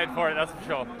I have the head for it, that's for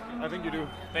sure. I think you do.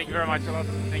 Thank you very much, Charlotte.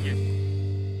 Thank you.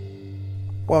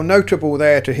 Well, notable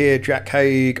there to hear Jack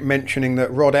Haig mentioning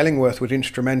that Rod Ellingworth was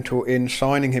instrumental in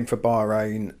signing him for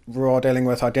Bahrain. Rod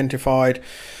Ellingworth identified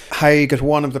Haig as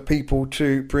one of the people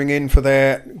to bring in for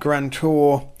their Grand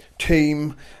Tour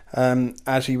team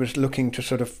as he was looking to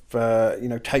sort of,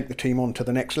 take the team on to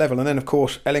the next level. And then, of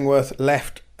course, Ellingworth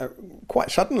left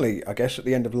quite suddenly, I guess, at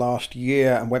the end of last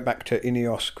year and went back to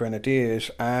Ineos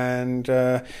Grenadiers. And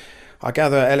I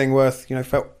gather Ellingworth,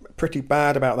 felt pretty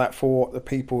bad about that for the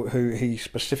people who he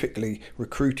specifically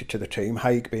recruited to the team,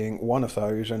 Haig being one of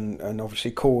those, and obviously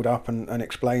called up and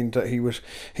explained that he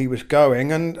was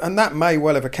going, and that may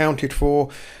well have accounted for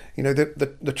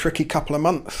the tricky couple of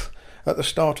months at the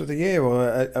start of the year,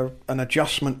 or an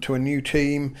adjustment to a new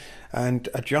team and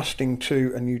adjusting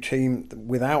to a new team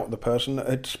without the person that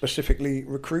had specifically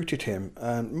recruited him.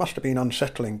 Must have been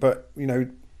unsettling, but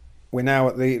we're now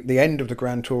at the end of the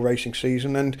Grand Tour racing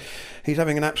season and he's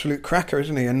having an absolute cracker,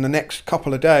 isn't he? And the next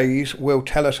couple of days will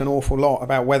tell us an awful lot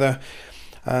about whether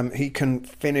he can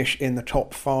finish in the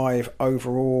top 5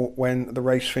 overall when the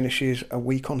race finishes a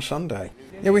week on Sunday.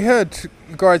 Yeah, we heard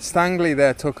Geraint Stangley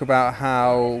there talk about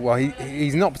how, well,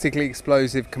 he's not particularly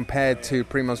explosive compared to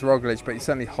Primož Roglic, but he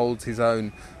certainly holds his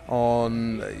own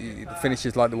on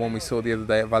finishes like the one we saw the other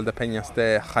day at Valdepeñas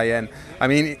de Jaén. I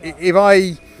mean, if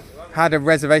I had a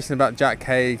reservation about Jack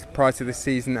Haig prior to this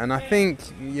season, and I think,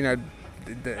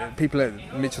 the people at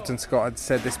Mitchelton Scott had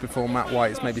said this before, Matt White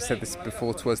has maybe said this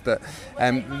before to us, that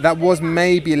that was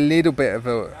maybe a little bit of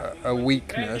a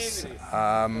weakness,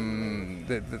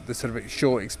 the sort of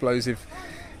short, explosive,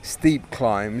 steep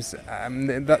climbs.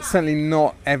 That's certainly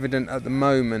not evident at the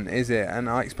moment, is it? And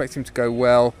I expect him to go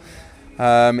well.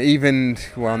 Even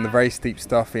on the very steep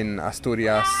stuff in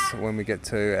Asturias, when we get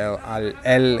to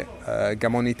El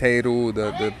Gamonitero,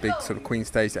 the big sort of Queen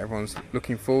stage that everyone's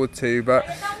looking forward to. But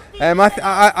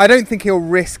I don't think he'll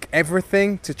risk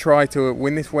everything to try to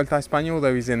win this Vuelta a España,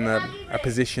 although he's in a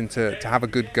position to have a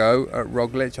good go at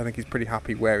Roglic. I think he's pretty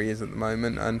happy where he is at the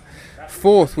moment. And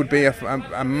fourth would be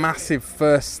a massive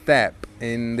first step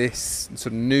in this sort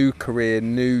of new career,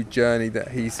 new journey that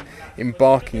he's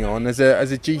embarking on as a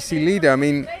GC leader. I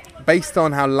mean, based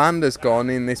on how Landa's gone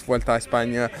in this Vuelta a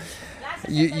España,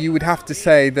 you would have to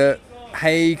say that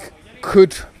Haig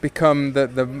could become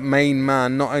the main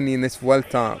man, not only in this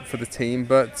Vuelta for the team,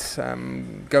 but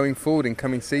going forward in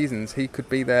coming seasons. He could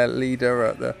be their leader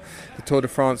at the Tour de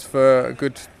France for a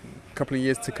good couple of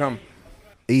years to come.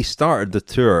 He started the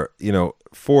Tour,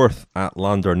 4th at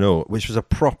Landerneau, which was a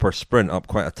proper sprint up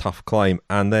quite a tough climb,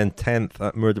 and then 10th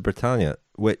at Mur de Bretagne,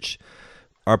 which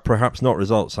are perhaps not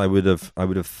results I would have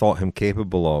thought him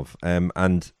capable of.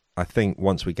 And I think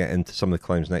once we get into some of the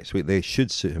climbs next week, they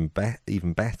should suit him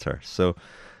even better. So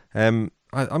I'm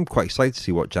quite excited to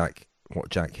see what Jack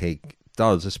Haig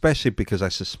does, especially because I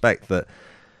suspect that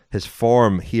his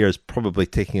form here is probably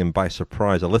taking him by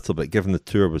surprise a little bit, given the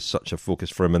Tour was such a focus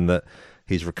for him and that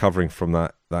he's recovering from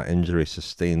that injury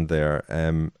sustained there,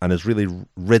 and has really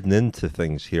ridden into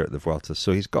things here at the Vuelta.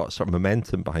 So he's got sort of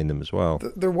momentum behind him as well.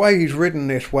 The way he's ridden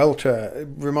this Vuelta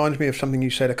reminds me of something you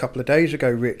said a couple of days ago,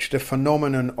 Rich, the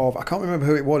phenomenon of, I can't remember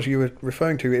who it was you were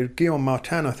referring to, it was Guillaume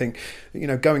Martin, I think,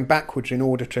 going backwards in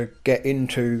order to get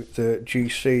into the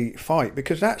GC fight,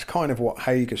 because that's kind of what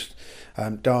Haig has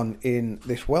done in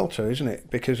this Vuelta, isn't it?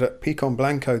 Because at Picon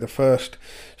Blanco, the first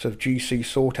sort of GC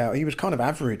sort out, he was kind of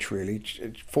average, really,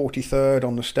 43rd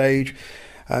on the stage,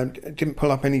 and didn't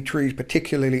pull up any trees,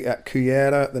 particularly at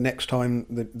Cullera the next time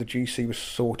the GC was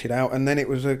sorted out. And then it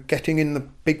was getting in the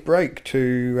big break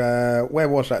to where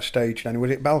was that stage, Danny? Was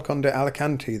it Balcón de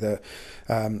Alicante, the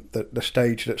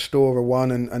stage that Stora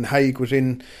won, and Haig was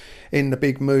in the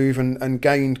big move and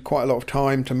gained quite a lot of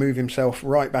time to move himself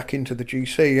right back into the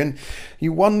GC. And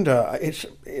you wonder,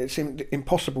 it's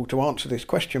impossible to answer this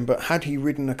question, but had he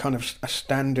ridden a kind of a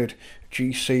standard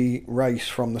GC race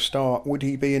from the start, would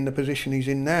he be in the position he's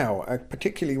in now?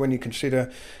 Particularly when you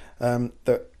consider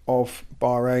that of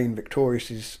Bahrain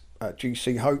victorious'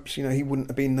 GC hopes, he wouldn't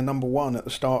have been the number one at the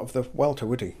start of the Vuelta,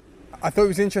 would he? I thought it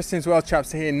was interesting as well, chaps,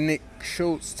 to hear Nick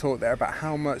Schultz talk there about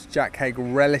how much Jack Haig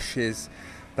relishes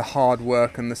the hard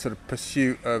work and the sort of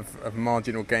pursuit of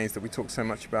marginal gains that we talk so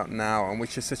much about now, and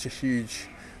which is such a huge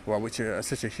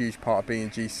part of being a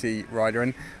GC rider.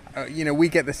 And we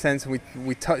get the sense, and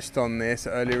we touched on this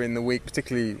earlier in the week,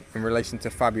 particularly in relation to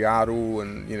Fabio Aru,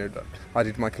 and I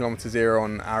did my Kilometer Zero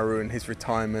on Aru and his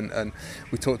retirement, and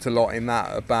we talked a lot in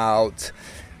that about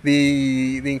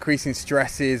the increasing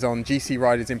stresses on GC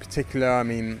riders in particular. I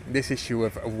mean, this issue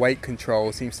of weight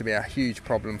control seems to be a huge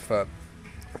problem for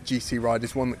GC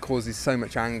riders, one that causes so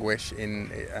much anguish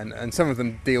and some of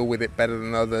them deal with it better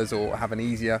than others, or have an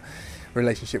easier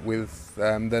relationship with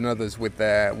than others with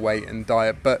their weight and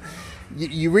diet. But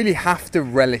you really have to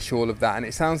relish all of that, and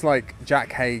it sounds like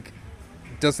Jack Haig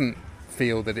doesn't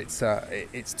feel that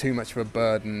it's too much of a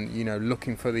burden,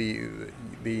 looking for the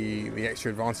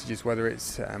extra advantages, whether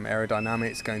it's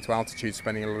aerodynamics, going to altitude,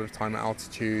 spending a lot of time at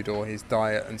altitude, or his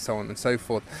diet and so on and so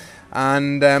forth.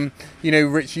 And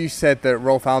Rich, you said that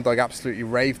Rolf Aldag absolutely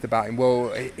raved about him.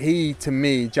 Well, to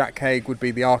me, Jack Haig would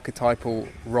be the archetypal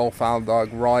Rolf Aldag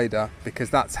rider, because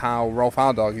that's how Rolf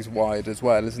Aldag is wired as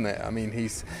well, isn't it? I mean,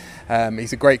 he's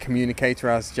a great communicator,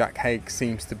 as Jack Haig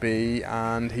seems to be,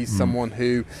 and he's someone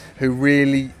who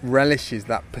really relishes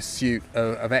that pursuit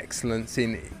of excellence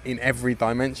in every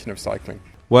dimension of cycling.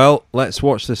 Well, let's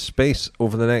watch this space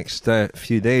over the next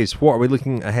few days. What are we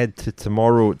looking ahead to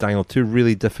tomorrow, Daniel? Two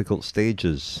really difficult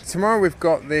stages. Tomorrow we've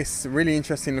got this really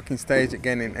interesting looking stage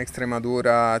again in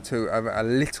Extremadura, to a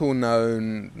little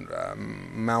known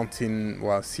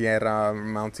Sierra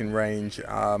mountain range.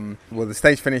 The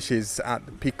stage finishes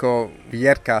at Pico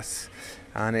Villercas,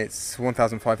 and it's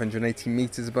 1,580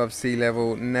 metres above sea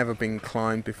level, never been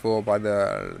climbed before by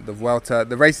the Vuelta.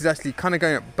 The race is actually kind of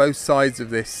going up both sides of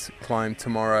this climb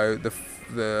tomorrow.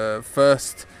 The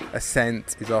first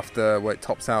ascent is after where it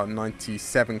tops out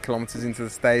 97 kilometres into the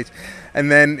stage,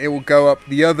 and then it will go up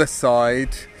the other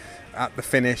side at the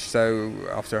finish. So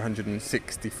after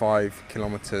 165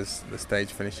 kilometres, the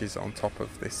stage finishes on top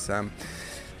of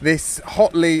this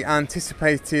hotly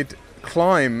anticipated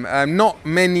climb. Not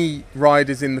many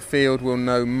riders in the field will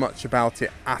know much about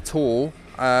it at all.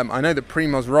 I know that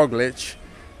Primoz Roglic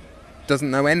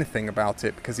doesn't know anything about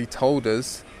it, because he told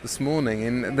us this morning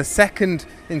in the second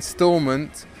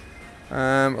instalment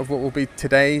of what will be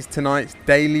tonight's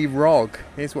Daily Rog.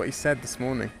 Here's what he said this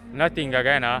morning. Nothing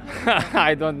again, huh?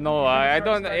 I don't know. I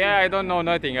don't know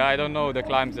nothing. I don't know the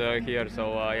climbs here,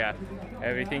 so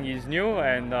everything is new,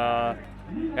 and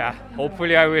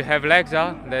hopefully I will have legs,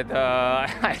 that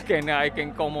I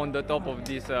can come on the top of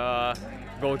this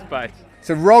goat path.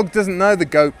 So Rog doesn't know the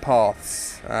goat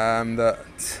paths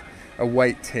that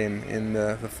await him in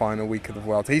the final week of the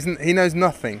Vuelta. He knows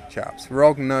nothing, chaps.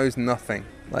 Rog knows nothing.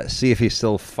 Let's see if he's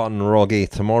still fun Roggy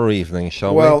tomorrow evening,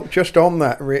 shall we? Well, just on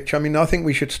that, Rich, I mean, I think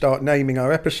we should start naming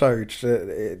our episodes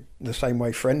the same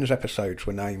way Friends episodes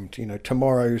were named.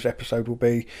 Tomorrow's episode will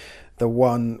be the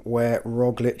one where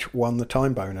Roglic won the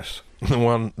time bonus. The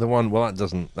one. Well, that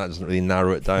doesn't really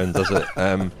narrow it down, does it?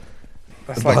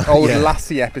 That's like old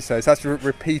Lassie episodes. That's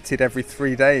repeated every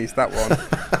 3 days. That one.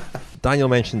 Daniel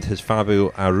mentioned his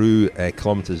Fabio Aru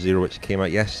Kilometer Zero, which came out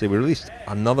yesterday. We released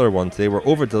another one today. We're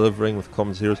over-delivering with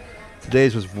Kilometer Zeros.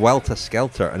 Today's was Vuelta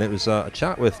Skelter, and it was a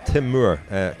chat with Tim Moore,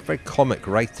 a very comic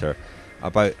writer,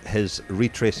 about his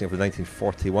retracing of the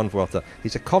 1941 Vuelta.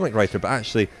 He's a comic writer, but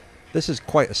actually this is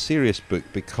quite a serious book,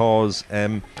 because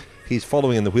he's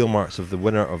following in the wheel marks of the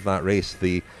winner of that race,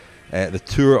 the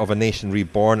Tour of a Nation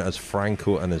Reborn, as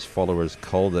Franco and his followers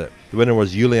called it. The winner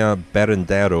was Julian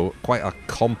Berendero, quite a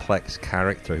complex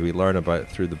character who we learn about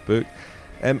through the book.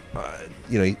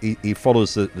 He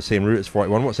follows the same route as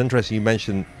 41. What's interesting, you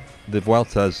mentioned the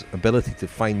Vuelta's ability to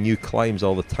find new climbs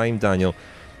all the time, Daniel.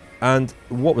 And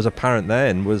what was apparent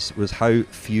then was how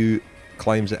few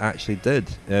climbs it actually did.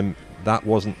 That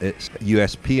wasn't its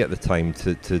USP at the time,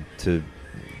 to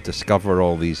discover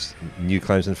all these new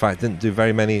climbs. In fact, didn't do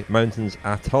very many mountains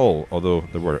at all, although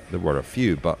there were a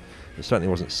few, but it certainly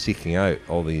wasn't seeking out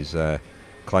all these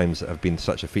climbs that have been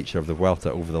such a feature of the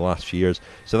Vuelta over the last few years.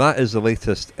 So that is the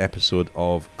latest episode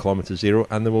of Kilometer Zero,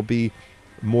 and there will be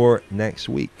more next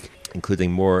week,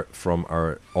 including more from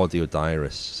our audio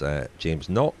diarists, James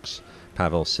Knox,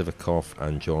 Pavel Sivakov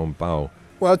and John Bao.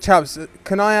 Well, chaps,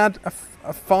 can I add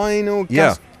a final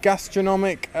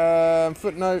gastronomic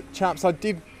footnote? Chaps, I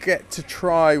did get to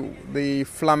try the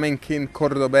flamenquin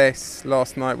cordobés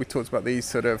last night. We talked about these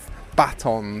sort of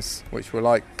batons, which were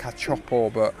like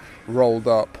cachopo but rolled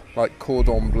up, like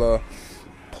cordon bleu.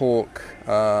 pork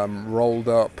rolled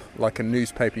up like a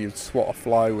newspaper you'd swat a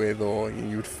fly with, or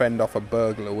you would fend off a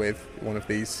burglar with, one of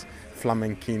these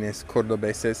flamenquines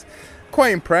cordobeses.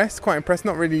 Quite impressed.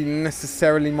 Not really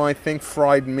necessarily my thing,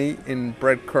 fried meat in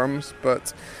breadcrumbs,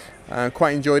 but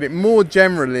quite enjoyed it. More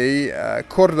generally,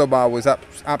 Cordoba was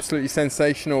absolutely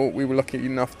sensational. We were lucky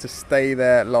enough to stay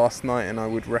there last night, and I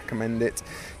would recommend it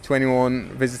to anyone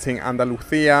visiting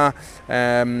Andalusia.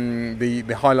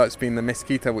 The highlights being the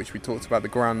Mezquita, which we talked about, the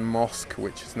Grand Mosque,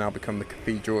 which has now become the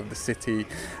cathedral of the city,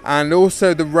 and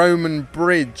also the Roman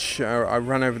Bridge. I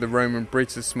ran over the Roman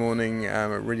Bridge this morning,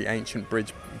 a really ancient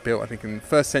bridge built, I think, in the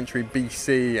 1st century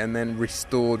BC, and then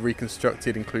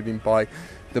reconstructed, including by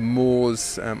the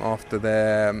Moors after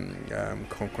their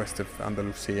conquest of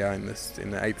Andalusia in the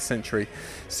 8th century.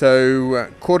 So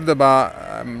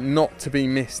Cordoba, not to be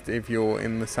missed if you're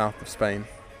in the south of Spain.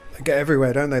 They get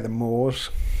everywhere, don't they, the Moors?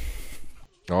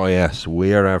 Oh yes,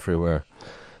 we're everywhere.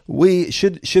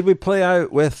 Should we play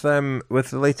out with the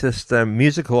latest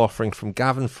musical offering from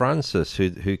Gavin Francis,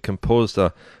 who composed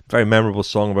a very memorable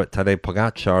song about Tadej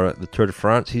Pogačar at the Tour de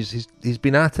France. He's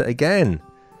been at it again.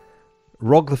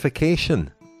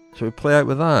 Roglification. Shall we play out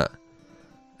with that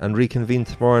and reconvene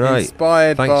tomorrow night?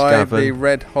 Inspired Thanks, by Gavin. the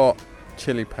red hot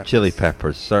chili peppers. Chili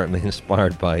peppers, certainly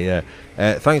inspired by, yeah.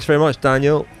 Thanks very much,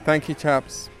 Daniel. Thank you,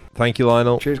 chaps. Thank you,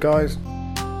 Lionel. Cheers, guys.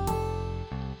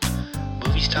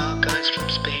 Movie star guys from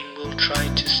Spain will try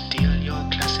to steal your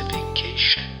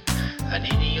classification. An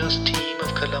Ineos team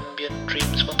of Colombian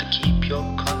dreams want to keep your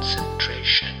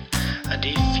concentration. And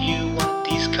if you want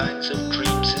these kinds of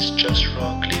dreams, it's just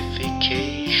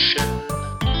Roglification.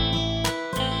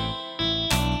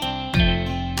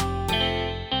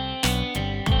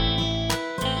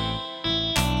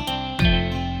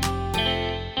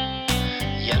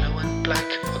 Yellow and black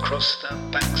across the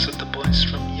backs of the boys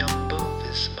from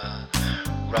Jumbo-Visma,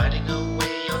 riding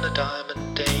away on a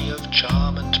diamond day of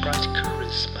charm and bright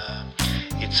charisma.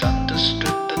 It's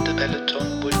understood that the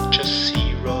peloton would just see